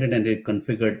expanded and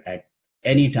reconfigured at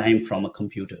any time from a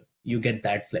computer. You get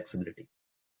that flexibility.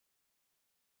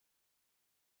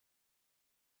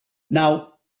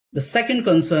 Now, the second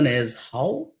concern is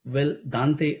how will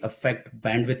Dante affect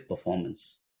bandwidth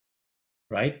performance,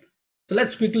 right? So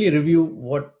let's quickly review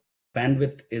what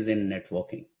bandwidth is in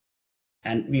networking.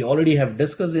 And we already have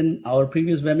discussed in our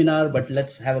previous webinar, but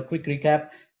let's have a quick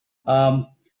recap.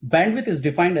 Bandwidth is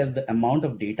defined as the amount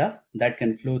of data that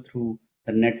can flow through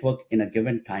the network in a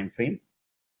given time frame.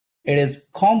 It is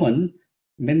common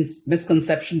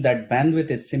misconception that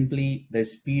bandwidth is simply the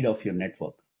speed of your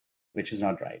network, which is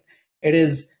not right. It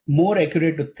is more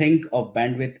accurate to think of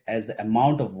bandwidth as the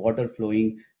amount of water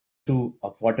flowing through a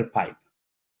water pipe.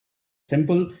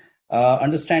 Simple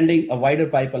understanding, a wider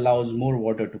pipe allows more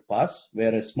water to pass,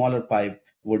 where a smaller pipe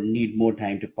would need more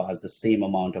time to pass the same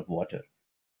amount of water.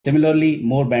 Similarly,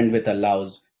 more bandwidth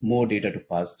allows more data to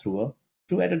pass through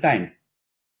at a time.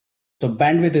 So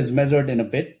bandwidth is measured in a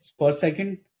bits per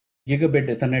second. Gigabit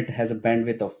Ethernet has a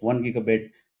bandwidth of 1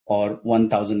 gigabit or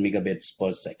 1000 megabits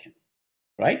per second,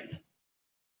 right?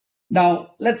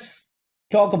 Now let's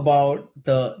talk about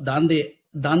the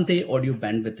Dante audio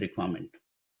bandwidth requirement.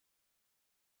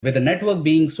 With the network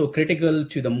being so critical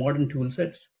to the modern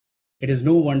toolsets, it is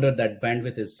no wonder that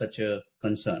bandwidth is such a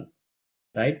concern,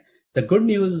 right? The good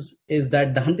news is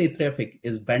that Dante traffic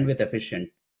is bandwidth efficient,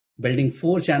 building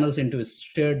 4 channels into a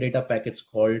shared data packets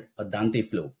called a Dante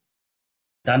flow.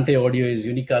 Dante audio is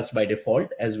unicast by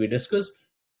default, as we discussed,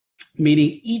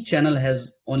 meaning each channel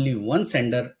has only one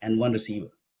sender and one receiver.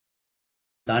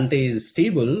 Dante is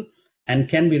stable and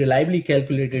can be reliably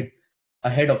calculated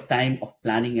ahead of time of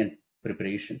planning and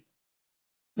preparation.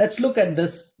 Let's look at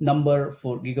this number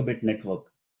for gigabit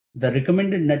network. The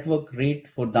recommended network rate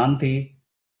for Dante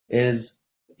is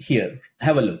here.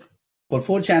 Have a look. For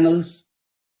 4 channels,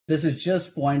 this is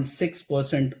just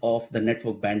 0.6% of the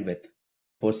network bandwidth.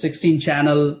 For 16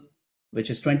 channel, which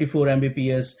is 24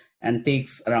 Mbps and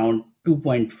takes around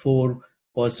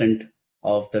 2.4%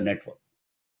 of the network.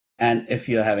 And if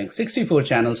you're having 64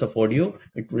 channels of audio,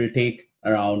 it will take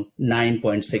around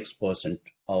 9.6%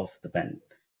 of the bandwidth.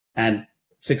 And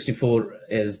 64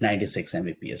 is 96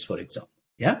 Mbps, for example.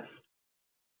 Yeah.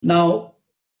 Now,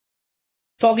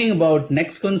 talking about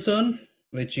next concern,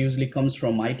 which usually comes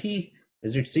from IT,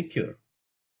 is it secure?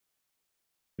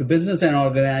 To business and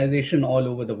organization all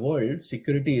over the world,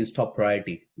 security is top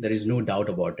priority. There is no doubt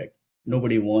about it.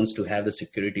 Nobody wants to have a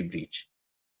security breach.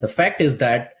 The fact is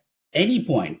that any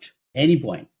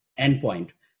endpoint,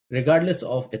 regardless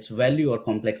of its value or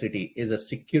complexity, is a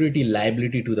security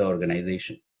liability to the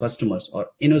organization, customers, or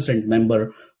innocent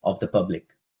member of the public.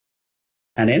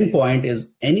 An endpoint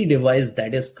is any device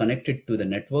that is connected to the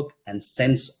network and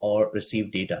sends or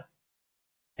receive data.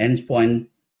 Endpoints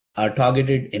are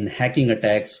targeted in hacking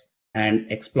attacks and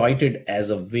exploited as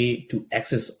a way to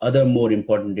access other more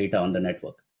important data on the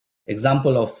network.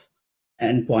 Example of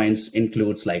endpoints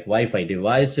includes like Wi-Fi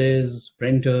devices,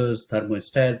 printers,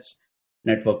 thermostats,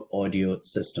 network audio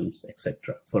systems,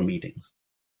 etc. for meetings,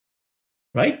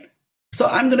 right? So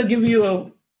I'm going to give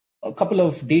you a couple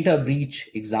of data breach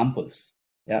examples.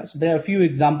 Yeah, so there are a few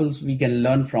examples we can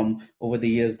learn from over the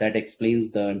years that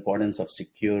explains the importance of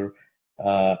secure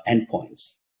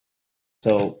endpoints.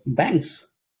 So banks.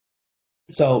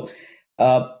 So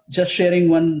just sharing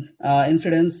one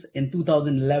incident in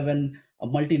 2011, a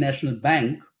multinational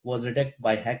bank was attacked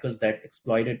by hackers that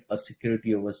exploited a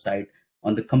security oversight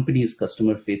on the company's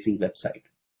customer-facing website.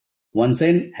 Once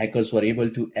in, hackers were able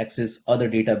to access other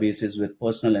databases with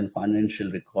personal and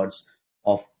financial records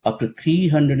of up to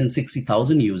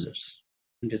 360,000 users.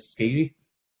 Isn't it scary?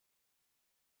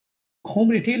 Home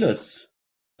retailers.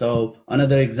 So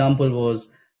another example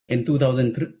was in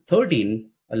 2013,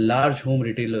 a large home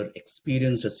retailer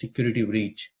experienced a security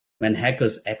breach when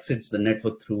hackers accessed the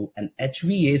network through an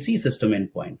HVAC system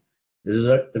endpoint,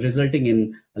 resulting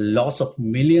in a loss of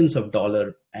millions of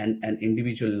dollars and an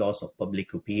individual loss of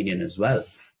public opinion as well.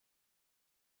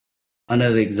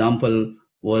 Another example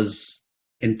was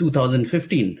in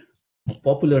 2015, a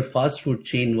popular fast food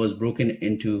chain was broken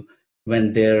into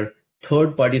when their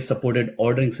third-party supported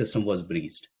ordering system was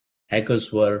breached.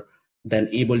 Hackers were then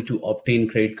able to obtain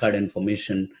credit card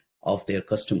information of their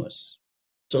customers.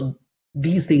 So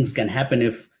these things can happen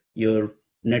if your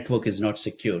network is not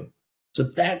secure. So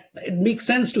that it makes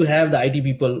sense to have the IT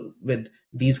people with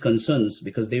these concerns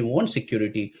because they want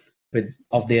security.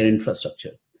 of their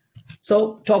infrastructure.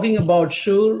 So talking about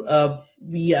Shure,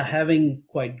 we are having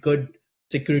quite good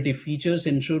security features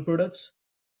in Shure products.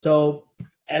 So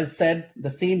as said, the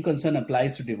same concern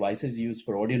applies to devices used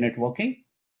for audio networking.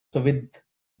 So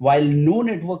while no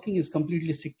networking is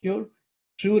completely secure,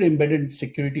 Shure embedded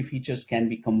security features can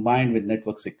be combined with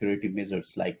network security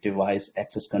measures like device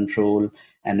access control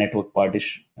and network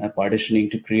partitioning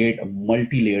to create a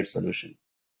multi-layered solution.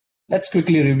 Let's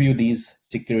quickly review these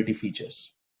security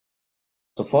features.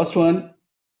 So first one,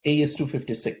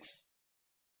 AES-256.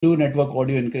 Shure network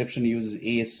audio encryption uses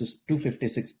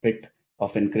AES-256 bit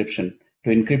of encryption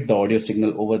to encrypt the audio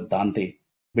signal over Dante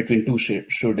between two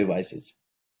Shure devices.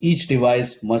 Each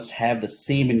device must have the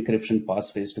same encryption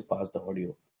passphrase to pass the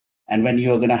audio. And when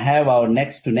you're going to have our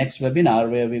next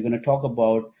webinar where we're going to talk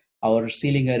about our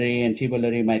ceiling array and table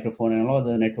array microphone and all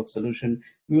the network solution,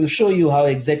 we will show you how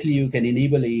exactly you can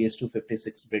enable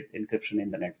AES-256 bit encryption in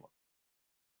the network.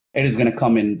 It is going to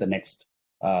come in the next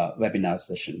webinar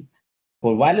session.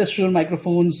 For wireless Shure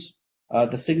microphones,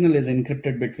 the signal is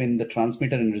encrypted between the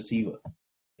transmitter and receiver,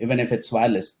 even if it's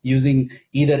wireless, using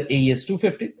either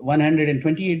AES-250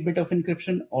 128-bit of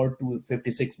encryption or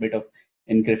 256-bit of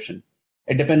encryption.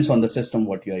 It depends on the system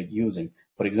what you are using.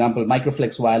 For example,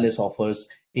 Microflex Wireless offers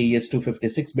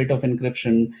AES-256-bit of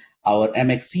encryption. Our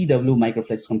MXCW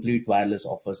Microflex Complete Wireless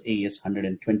offers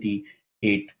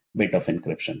AES-128-bit of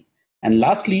encryption. And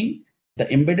lastly,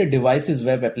 the embedded devices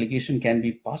web application can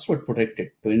be password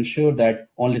protected to ensure that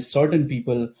only certain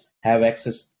people have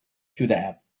access to the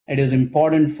app. It is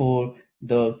important for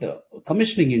the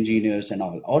commissioning engineers and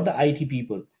all, or the IT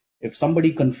people. If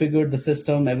somebody configured the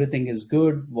system, everything is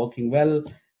good, working well,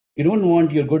 you don't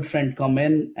want your good friend come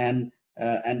in and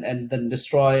then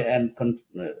destroy and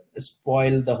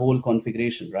spoil the whole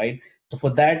configuration, right? So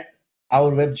for that,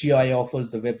 our WebGUI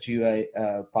offers the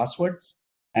WebGUI passwords,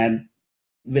 and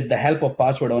with the help of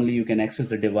password only, you can access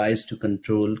the device to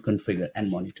control, configure,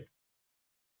 and monitor.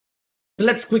 So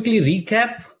let's quickly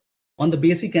recap on the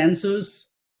basic answers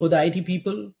for the IT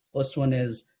people. First one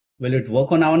is, will it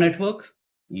work on our network?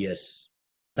 Yes.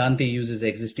 Dante uses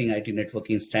existing IT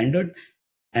networking standard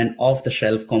and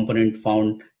off-the-shelf component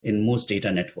found in most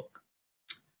data network.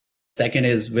 Second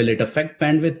is, will it affect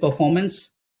bandwidth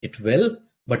performance? It will,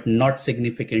 but not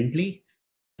significantly.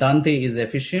 Dante is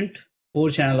efficient.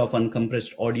 4-channel of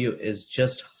uncompressed audio is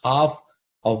just half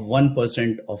of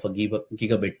 1% of a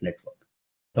gigabit network.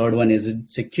 Third one is, it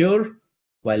secure?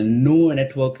 While no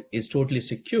network is totally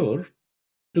secure,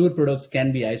 Shure products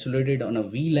can be isolated on a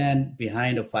VLAN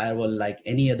behind a firewall like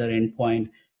any other endpoint.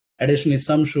 Additionally,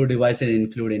 some Shure devices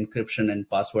include encryption and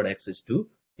password access to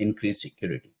increase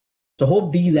security. So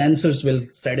hope these answers will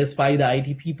satisfy the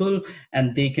IT people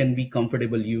and they can be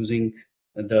comfortable using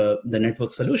the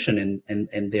network solution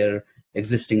in their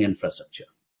existing infrastructure.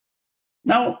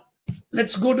 Now,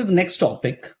 let's go to the next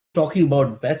topic, talking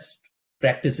about best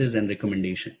practices and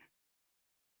recommendation.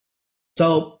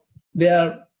 So there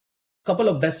are couple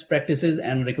of best practices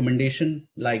and recommendation,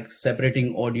 like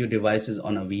separating audio devices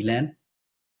on a VLAN,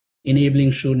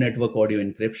 enabling Shure network audio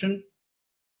encryption,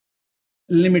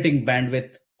 limiting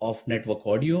bandwidth of network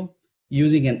audio,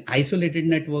 using an isolated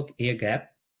network air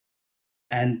gap,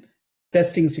 and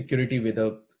testing security with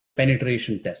a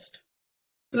penetration test.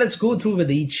 So let's go through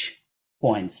with each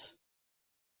points.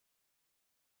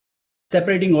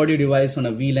 Separating audio device on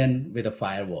a VLAN with a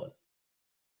firewall.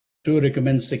 Shure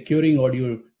recommends securing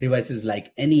audio devices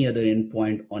like any other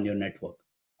endpoint on your network.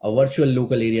 A virtual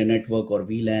local area network or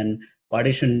VLAN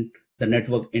partition the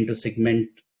network into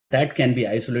segments that can be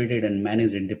isolated and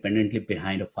managed independently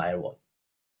behind a firewall.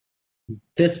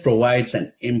 This provides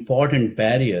an important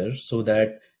barrier so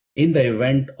that in the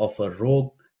event of a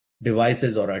rogue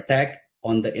devices or attack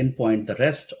on the endpoint, the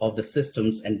rest of the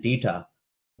systems and data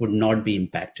would not be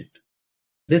impacted.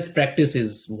 This practice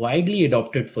is widely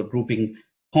adopted for grouping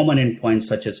common endpoints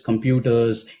such as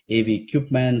computers, AV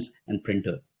equipments, and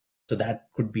printer. So that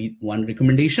could be one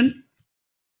recommendation.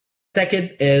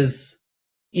 Second is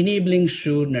enabling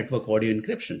Shure network audio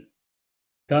encryption.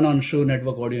 Turn on Shure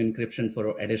network audio encryption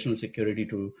for additional security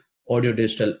to audio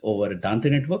digital over a Dante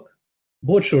network.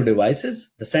 Both Shure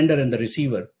devices, the sender and the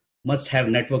receiver, must have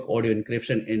network audio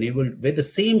encryption enabled with the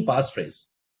same passphrase.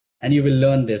 And you will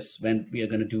learn this when we are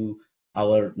going to do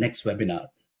our next webinar.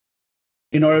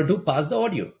 In order to pass the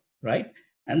audio, right?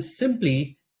 And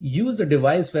simply use the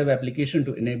device web application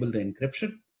to enable the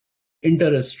encryption.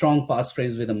 Enter a strong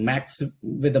passphrase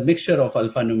with a mixture of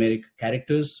alphanumeric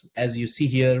characters, as you see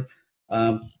here,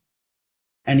 and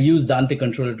use Dante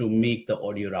controller to make the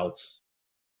audio routes.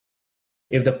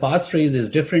 If the passphrase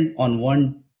is different on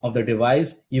one of the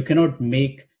device, you cannot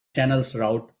make channels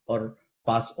route or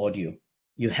pass audio.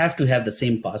 You have to have the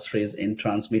same passphrase in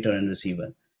transmitter and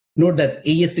receiver. Note that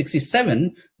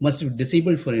AES67 must be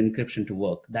disabled for encryption to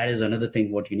work. That is another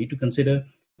thing what you need to consider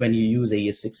when you use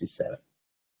AES67.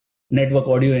 Network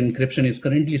audio encryption is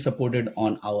currently supported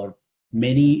on our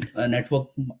many network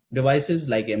devices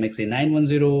like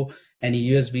MXA910,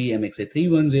 NE-USB,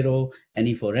 MXA310,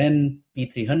 NE4N,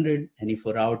 P300,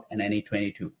 NE4Out, and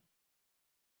NE22.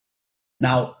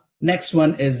 Now, next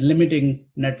one is limiting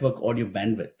network audio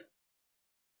bandwidth.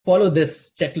 Follow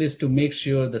this checklist to make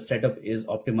sure the setup is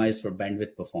optimized for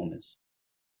bandwidth performance.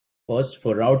 First,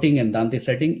 for routing and Dante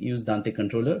setting, use Dante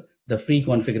Controller, the free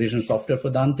configuration software for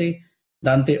Dante.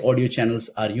 Dante audio channels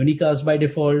are unicast by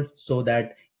default so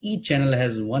that each channel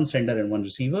has one sender and one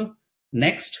receiver.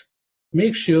 Next,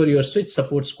 make sure your switch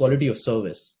supports quality of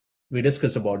service. We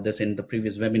discussed about this in the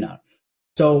previous webinar.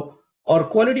 So our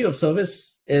quality of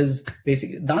service is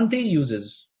basically Dante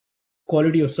uses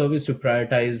quality of service to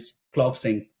prioritize clock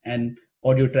sync and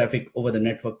audio traffic over the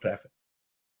network traffic.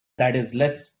 That is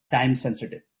less time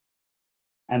sensitive.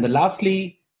 And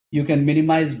lastly, you can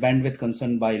minimize bandwidth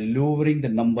concern by lowering the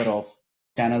number of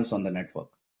channels on the network.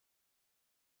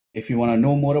 If you want to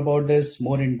know more about this,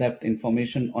 more in-depth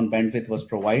information on bandwidth was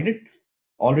provided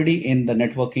already in the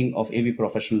Networking of AV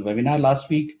Professional webinar last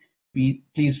week.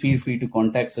 Please feel free to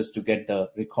contact us to get the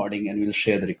recording, and we'll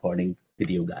share the recording with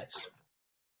you guys.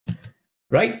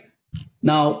 Right?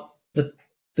 Now,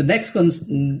 the next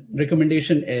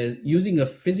recommendation is using a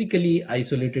physically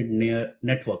isolated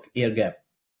network air gap.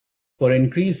 For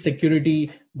increased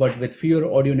security, but with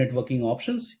fewer audio networking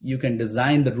options, you can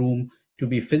design the room to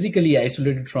be physically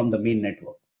isolated from the main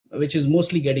network, which is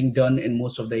mostly getting done in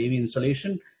most of the AV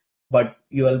installation. But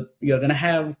you're going to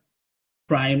have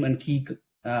prime and key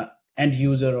end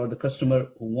user or the customer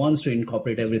who wants to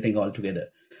incorporate everything all together.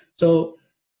 So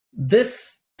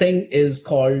this thing is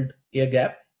called air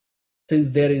gap,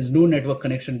 since there is no network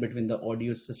connection between the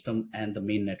audio system and the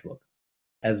main network.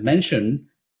 As mentioned,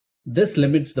 this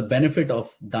limits the benefit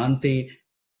of Dante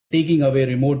taking away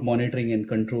remote monitoring and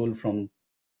control from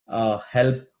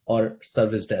help or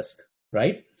service desk,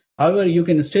 right? However, you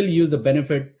can still use the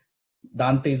benefit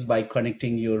Dante's by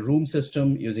connecting your room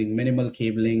system using minimal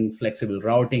cabling, flexible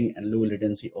routing, and low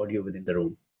latency audio within the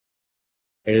room.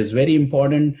 It is very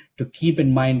important to keep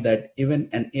in mind that even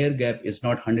an air gap is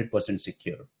not 100%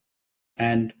 secure.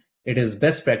 And it is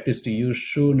best practice to use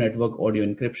Shure network audio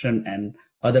encryption and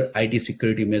other IT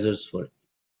security measures for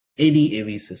any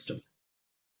AV system.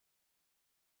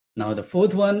 Now, the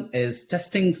fourth one is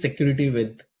testing security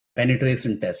with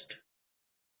penetration test.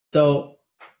 So,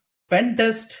 pen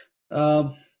test,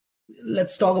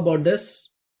 let's talk about this.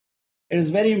 It is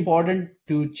very important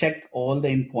to check all the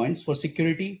endpoints for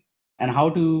security, and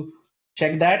how to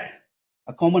check that.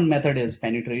 A common method is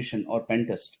penetration or pen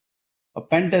test. A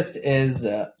pen test is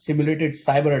a simulated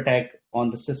cyber attack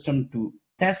on the system to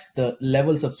test the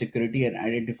levels of security and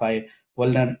identify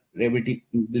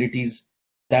vulnerabilities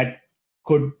that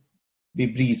could be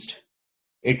breached.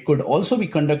 It could also be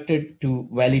conducted to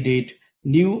validate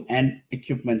new end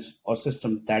equipments or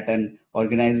systems that an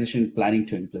organization is planning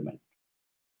to implement.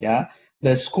 Yeah,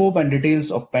 the scope and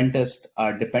details of pen test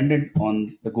are dependent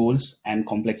on the goals and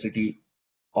complexity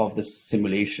of the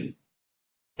simulation.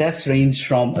 Tests range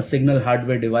from a single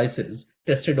hardware devices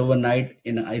tested overnight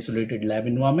in an isolated lab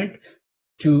environment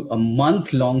to a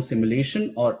month-long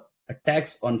simulation or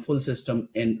attacks on full system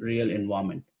in real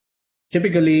environment.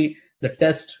 Typically, the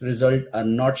test results are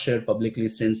not shared publicly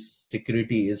since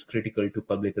security is critical to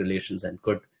public relations and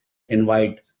could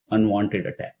invite unwanted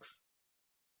attacks.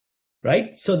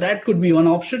 Right? So that could be one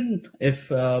option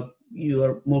if you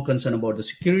are more concerned about the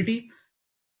security.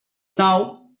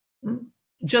 Now,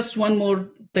 just one more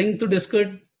thing to discuss.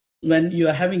 When you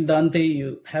are having Dante,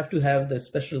 you have to have the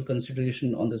special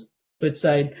consideration on the switch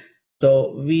side.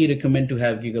 So we recommend to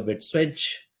have gigabit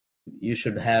switch. You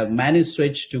should have managed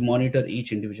switch to monitor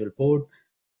each individual port.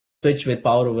 Switch with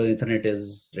power over Ethernet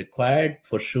is required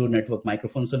for Shure network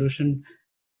microphone solution.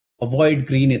 Avoid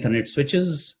green Ethernet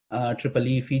switches,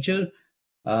 EEE feature.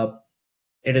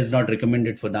 It is not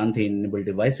recommended for Dante enabled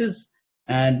devices,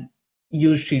 and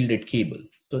use shielded cable.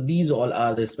 So these all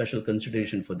are the special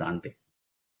consideration for Dante.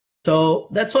 So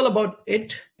that's all about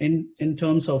it in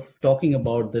terms of talking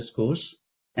about this course.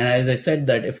 And as I said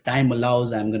that if time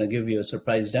allows, I'm going to give you a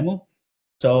surprise demo.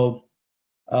 So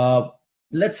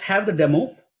let's have the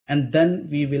demo, and then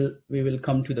we will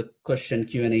come to the question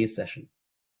Q&A session.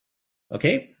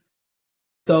 Okay.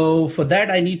 So for that,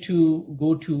 I need to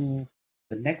go to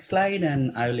the next slide,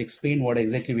 and I will explain what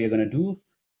exactly we are going to do.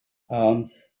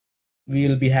 We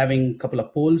will be having a couple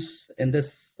of polls in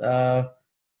this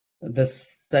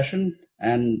session,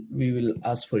 and we will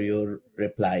ask for your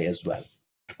reply as well.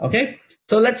 Okay,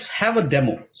 so let's have a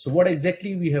demo. So what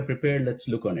exactly we have prepared, let's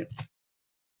look on it.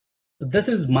 So this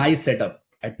is my setup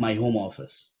at my home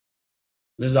office.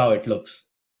 This is how it looks.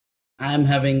 I'm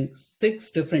having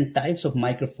 6 different types of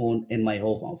microphone in my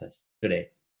home office today.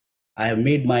 I have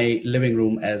made my living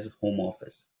room as home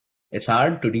office. It's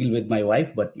hard to deal with my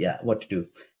wife, but yeah, what to do.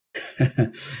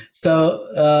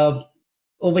 So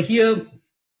over here,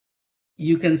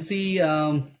 you can see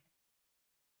I'm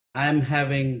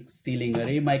having ceiling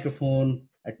array microphone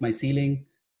at my ceiling,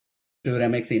 Shure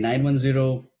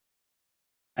MXA910.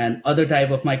 And other type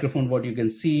of microphone, what you can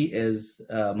see is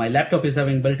my laptop is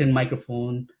having built-in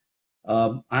microphone.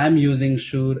 I'm using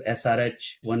Shure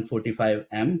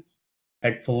SRH145M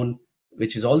headphone,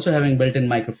 which is also having built-in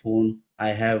microphone. I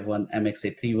have one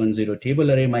MXA310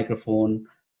 table array microphone.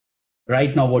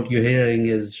 Right now, what you're hearing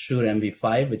is Shure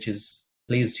MV5, which is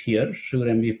placed here, Shure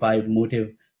MV5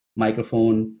 Motive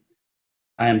microphone.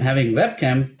 I am having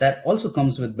webcam that also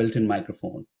comes with built-in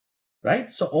microphone,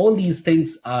 right? So all these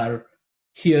things are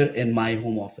here in my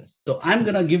home office. So I'm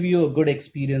gonna give you a good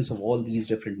experience of all these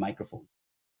different microphones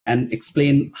and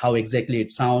explain how exactly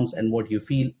it sounds and what you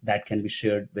feel. That can be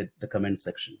shared with the comment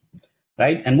section,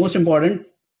 right? And most important,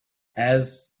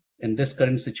 as in this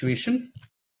current situation,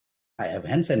 I have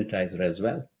hand sanitizer as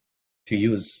well to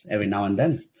use every now and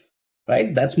then,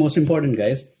 right? That's most important,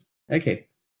 guys. Okay,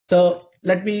 so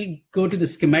let me go to the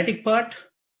schematic part.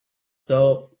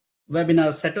 So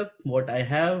webinar setup, what I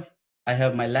have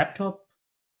my laptop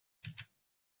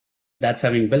that's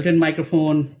having built-in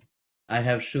microphone. I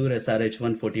have Shure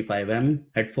SRH145M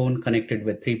headphone connected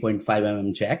with 3.5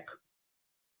 mm jack.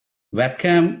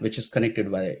 Webcam, which is connected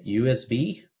via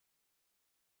USB.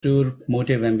 Shure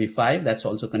Motive MV5, that's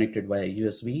also connected via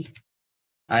USB.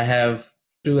 I have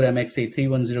Shure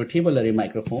MXA310 table array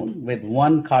microphone with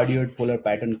one cardioid polar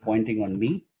pattern pointing on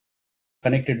me,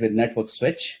 connected with network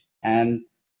switch. And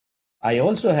I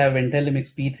also have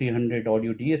IntelliMix P300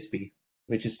 audio DSP,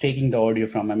 which is taking the audio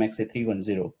from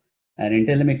MXA310. And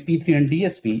IntelliMix P300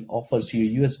 DSP offers you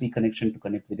a USB connection to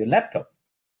connect with your laptop.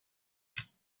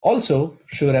 Also,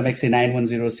 Shure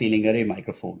MXA910 ceiling array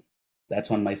microphone.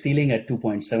 That's on my ceiling at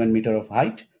 2.7 meter of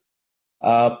height.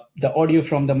 The audio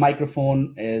from the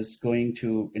microphone is going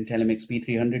to IntelliMix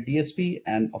P300 DSP,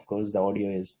 and of course, the audio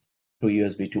is through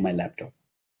USB to my laptop.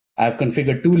 I've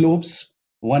configured 2 lobes.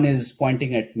 One is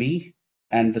pointing at me,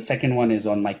 and the second one is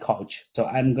on my couch. So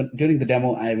during the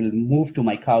demo, I will move to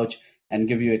my couch and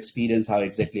give you experience how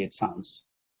exactly it sounds.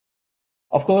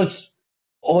 Of course,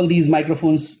 all these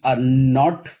microphones are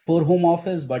not for home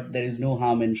office, but there is no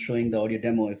harm in showing the audio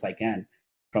demo if I can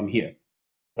from here,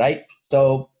 right?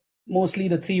 So mostly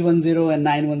the 310 and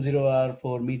 910 are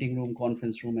for meeting room,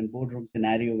 conference room, and boardroom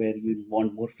scenario where you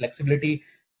want more flexibility,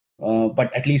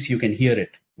 but at least you can hear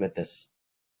it with this.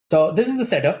 So this is the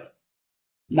setup.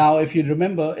 Now, if you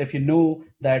remember, if you know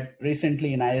that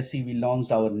recently in ISC, we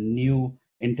launched our new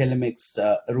IntelliMix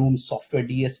Room software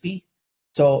DSP.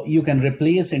 So you can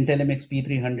replace IntelliMix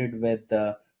P300 with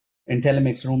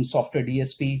IntelliMix Room software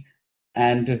DSP,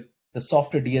 and the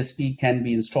software DSP can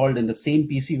be installed in the same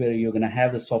PC where you're going to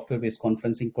have the software-based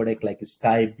conferencing codec like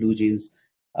Skype, BlueJeans,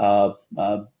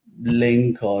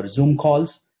 Link, or Zoom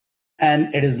calls,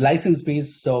 and it is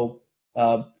license-based. So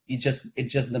it's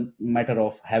just the matter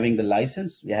of having the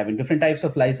license. We're having different types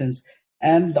of license,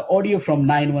 and the audio from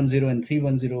 910 and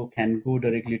 310 can go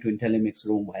directly to IntelliMix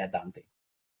Room via Dante.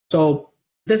 So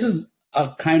this is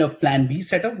a kind of plan B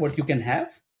setup, what you can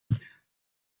have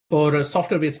for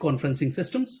software-based conferencing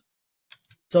systems.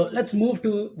 So let's move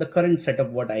to the current setup,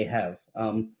 what I have.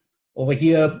 Over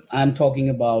here, I'm talking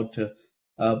about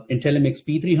IntelliMix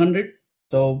P300.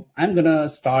 So I'm gonna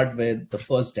start with the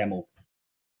first demo,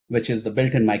 which is the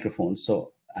built-in microphone.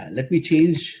 So let me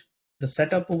change the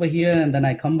setup over here, and then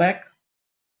I come back.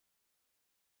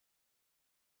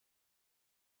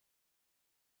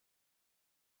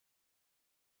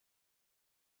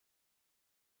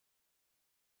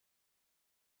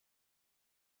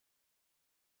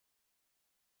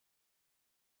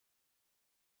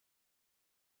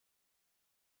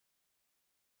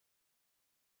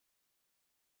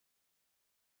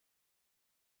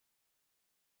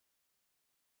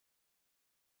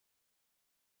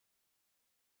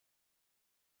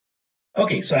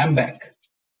 Okay, so I'm back.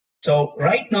 So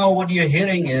right now what you're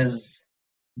hearing is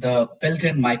the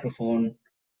built-in microphone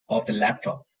of the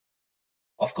laptop.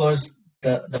 Of course,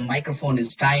 the microphone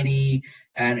is tiny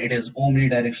and it is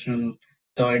omnidirectional.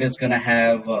 So it is going to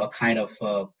have a kind of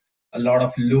a lot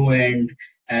of low end,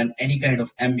 and any kind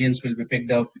of ambience will be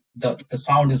picked up. The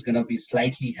sound is going to be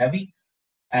slightly heavy.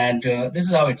 And this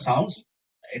is how it sounds.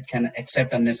 it can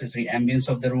accept unnecessary ambience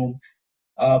of the room.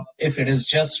 If it is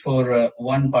just for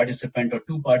one participant or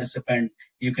two participant,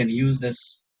 you can use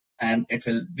this and it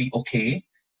will be okay.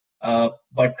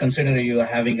 But consider you are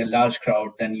having a large crowd,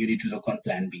 then you need to look on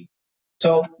plan B.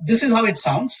 So this is how it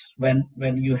sounds when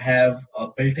you have a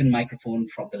built-in microphone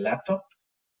from the laptop.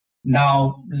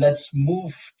 Now let's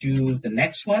move to the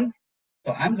next one.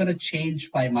 So I'm going to change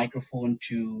my microphone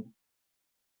to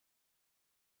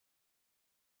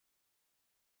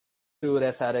Shure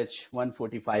SRH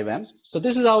 145M. So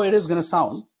this is how it is going to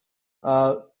sound.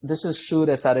 This is Shure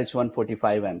SRH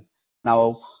 145M.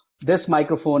 Now this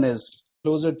microphone is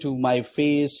closer to my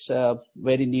face,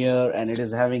 very near, and it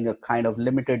is having a kind of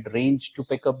limited range to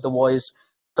pick up the voice.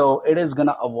 So it is going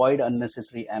to avoid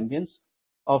unnecessary ambience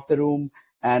of the room,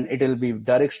 and it will be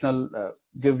directional,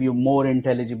 give you more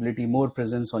intelligibility, more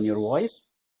presence on your voice.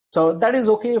 So that is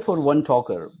okay for one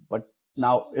talker. But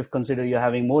now if consider you're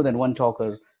having more than one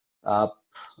talker, uh,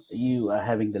 you are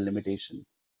having the limitation,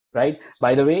 right?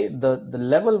 By the way, the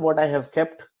level what I have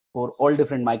kept for all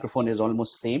different microphone is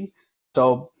almost same.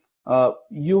 So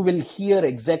you will hear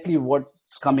exactly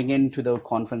what's coming into the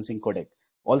conferencing codec.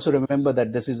 Also remember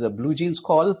that this is a Blue Jeans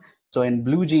call. So in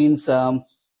Blue Jeans,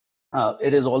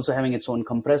 it is also having its own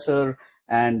compressor,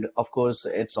 and of course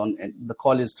it's on the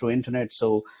call is through internet,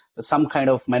 so some kind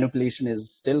of manipulation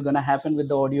is still going to happen with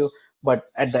the audio, but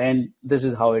at the end this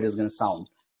is how it is going to sound.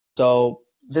 So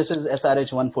this is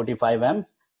SRH 145M.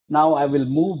 Now I will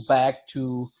move back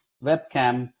to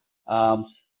webcam,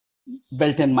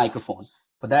 built-in microphone.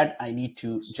 For that I need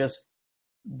to just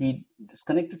be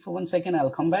disconnected for 1 second.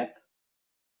 I'll come back.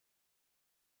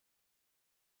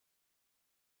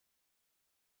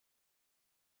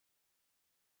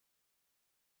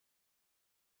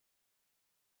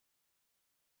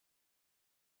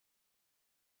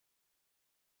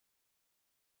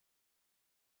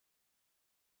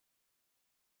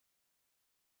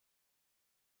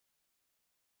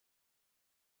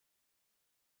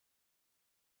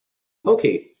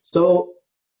 Okay, so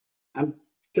I'm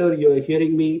sure you're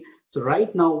hearing me. So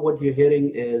right now what you're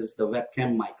hearing is the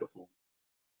webcam microphone.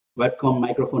 Webcam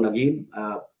microphone again,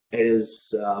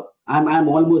 I'm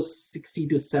almost 60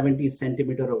 to 70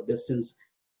 centimeter of distance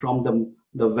from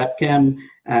the webcam,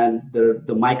 and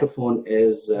the microphone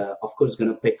is of course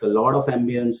going to pick a lot of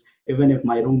ambience. Even if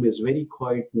my room is very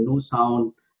quiet, no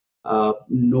sound,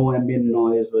 no ambient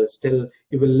noise, but still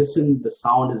you will listen, the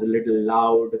sound is a little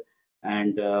loud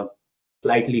and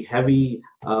slightly heavy.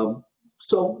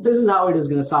 So this is how it is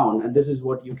going to sound, and this is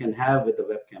what you can have with the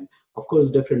webcam. Of course,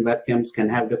 different webcams can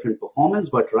have different performance,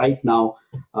 but right now,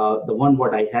 the one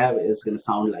what I have is going to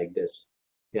sound like this.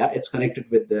 Yeah, it's connected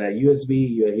with the USB.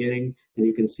 You are hearing, and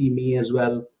you can see me as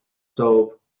well.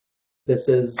 So this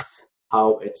is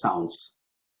how it sounds.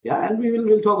 Yeah, and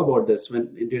we'll talk about this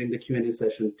when during the Q&A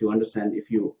session to understand if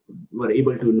you were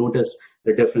able to notice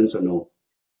the difference or no.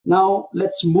 Now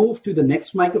let's move to the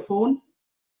next microphone.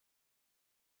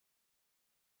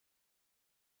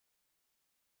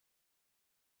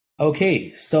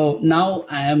 Okay, so now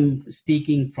I am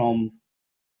speaking from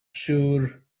Shure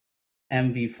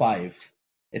MV5.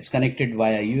 It's connected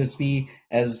via USB.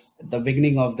 As the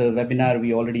beginning of the webinar,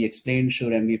 we already explained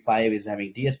Shure MV5 is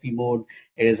having DSP mode.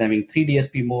 It is having 3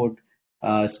 DSP mode,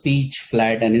 speech,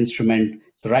 flat, and instrument.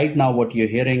 So right now what you're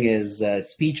hearing is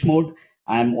speech mode.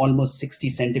 I'm almost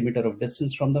 60 centimeter of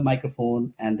distance from the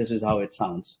microphone, and this is how it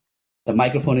sounds. The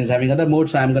microphone is having other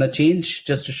modes, so I'm going to change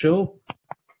just to show.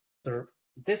 So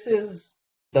this is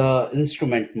the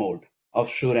instrument mode of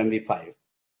Shure MV5.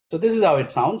 So this is how it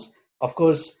sounds. Of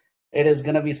course, it is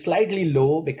going to be slightly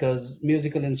low because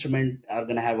musical instruments are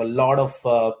going to have a lot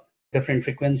of different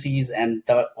frequencies, and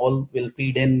all will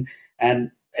feed in,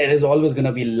 and it is always going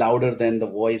to be louder than the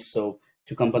voice. So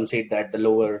to compensate that, the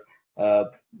lower uh,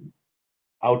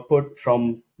 output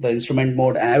from the instrument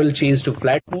mode, and I will change to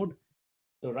flat mode.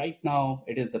 So right now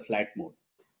it is the flat mode.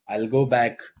 I'll go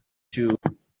back to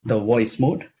the voice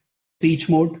mode, speech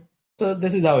mode. So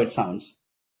this is how it sounds.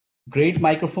 Great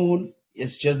microphone.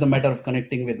 It's just a matter of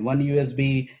connecting with one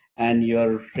USB and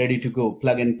you're ready to go.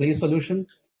 Plug and play solution.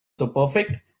 So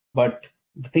perfect. But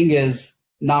the thing is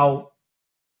now,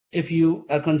 if you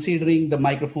are considering the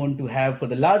microphone to have for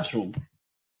the large room,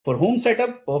 for home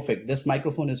setup, perfect. This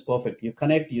microphone is perfect. You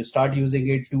connect, you start using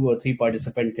it, 2 or 3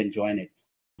 participants can join it.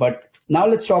 But now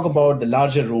let's talk about the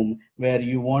larger room where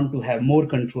you want to have more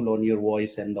control on your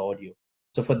voice and the audio.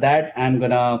 So for that, I'm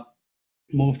gonna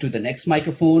move to the next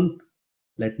microphone.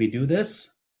 Let me do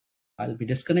this. I'll be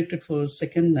disconnected for a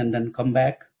second and then come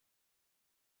back.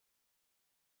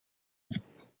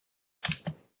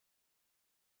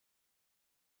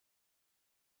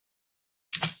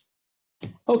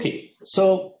 Okay,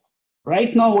 so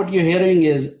right now what you're hearing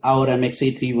is our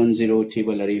MXA310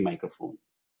 table array microphone.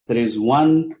 There is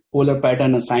one polar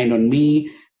pattern assigned on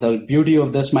me. The beauty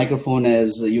of this microphone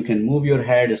is you can move your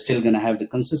head, it's still going to have the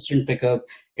consistent pickup.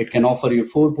 It can offer you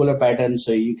 4 polar patterns,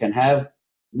 so you can have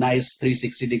nice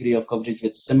 360-degree of coverage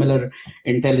with similar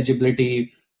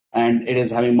intelligibility. And it is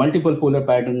having multiple polar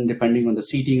pattern depending on the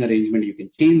seating arrangement. You can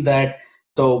change that.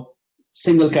 So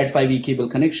single Cat5e cable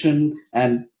connection,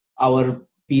 and our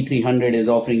P300 is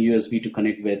offering USB to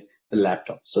connect with the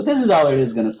laptop. So this is how it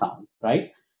is going to sound,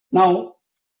 right? Now,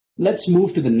 let's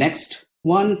move to the next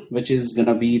one, which is going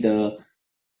to be the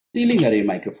ceiling array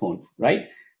microphone, right?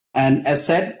 And as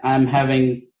said, I'm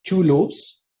having 2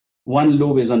 lobes. One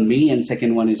lobe is on me and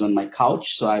second one is on my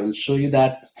couch. So I will show you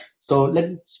that. So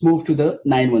let's move to the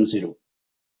 910.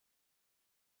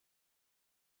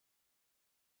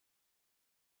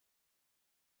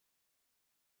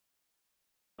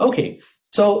 Okay,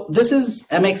 so this is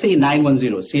MXA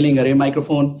 910 ceiling array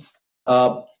microphone.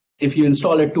 If you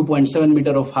install at 2.7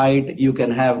 meter of height, you can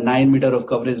have 9 meter of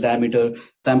coverage diameter. So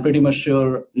I'm pretty much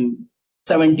sure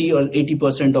 70 or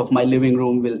 80% of my living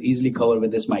room will easily cover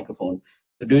with this microphone.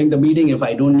 So during the meeting, if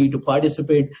I don't need to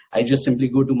participate, I just simply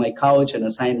go to my couch and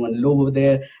assign one lobe over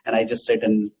there, and I just sit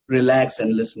and relax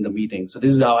and listen to the meeting. So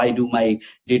this is how I do my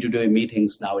day-to-day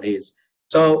meetings nowadays.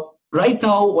 So right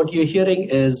now, what you're hearing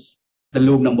is the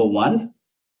lobe number 1.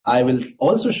 I will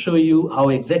also show you how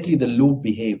exactly the loop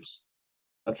behaves.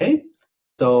 Okay,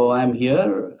 so I'm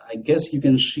here. I guess you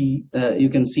can see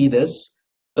this.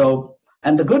 So,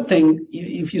 and the good thing,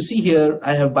 if you see here,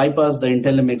 I have bypassed the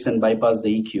IntelliMix and bypassed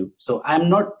the EQ. So I'm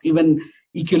not even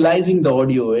equalizing the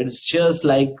audio. It's just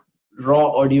like raw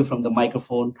audio from the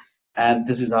microphone, and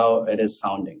this is how it is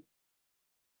sounding.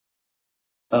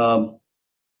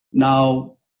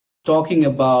 Now, talking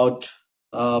about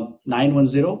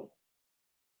 910.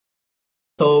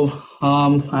 So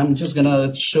I'm just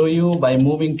gonna show you by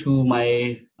moving to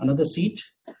my another seat,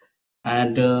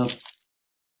 and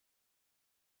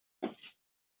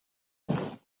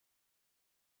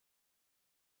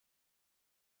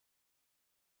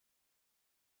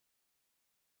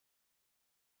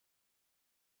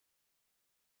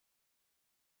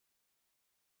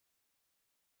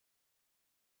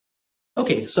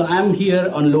okay, so I'm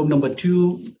here on lobe number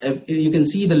 2. If you can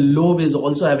see the lobe is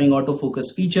also having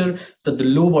autofocus feature, so the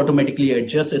lobe automatically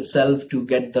adjusts itself to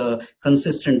get the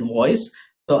consistent voice.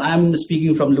 So I'm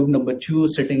speaking from lobe number 2,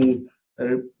 sitting.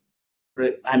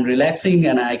 I'm relaxing,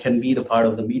 and I can be the part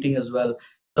of the meeting as well.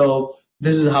 So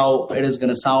this is how it is going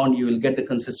to sound. You will get the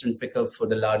consistent pickup for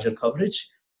the larger coverage.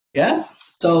 Yeah.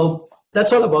 So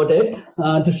that's all about it.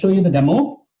 To show you the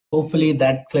demo, hopefully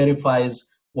that clarifies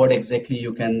what exactly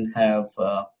you can have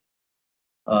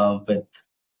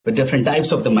with different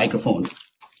types of the microphone.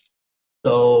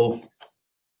 So,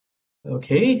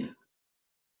 okay.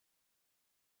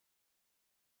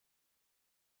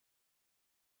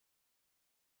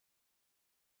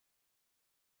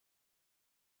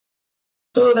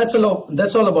 So that's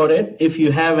all about it. If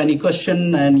you have any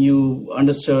question and you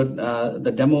understood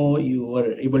the demo, you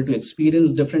were able to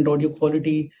experience different audio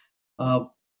quality,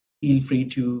 feel free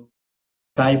to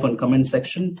type on comment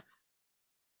section.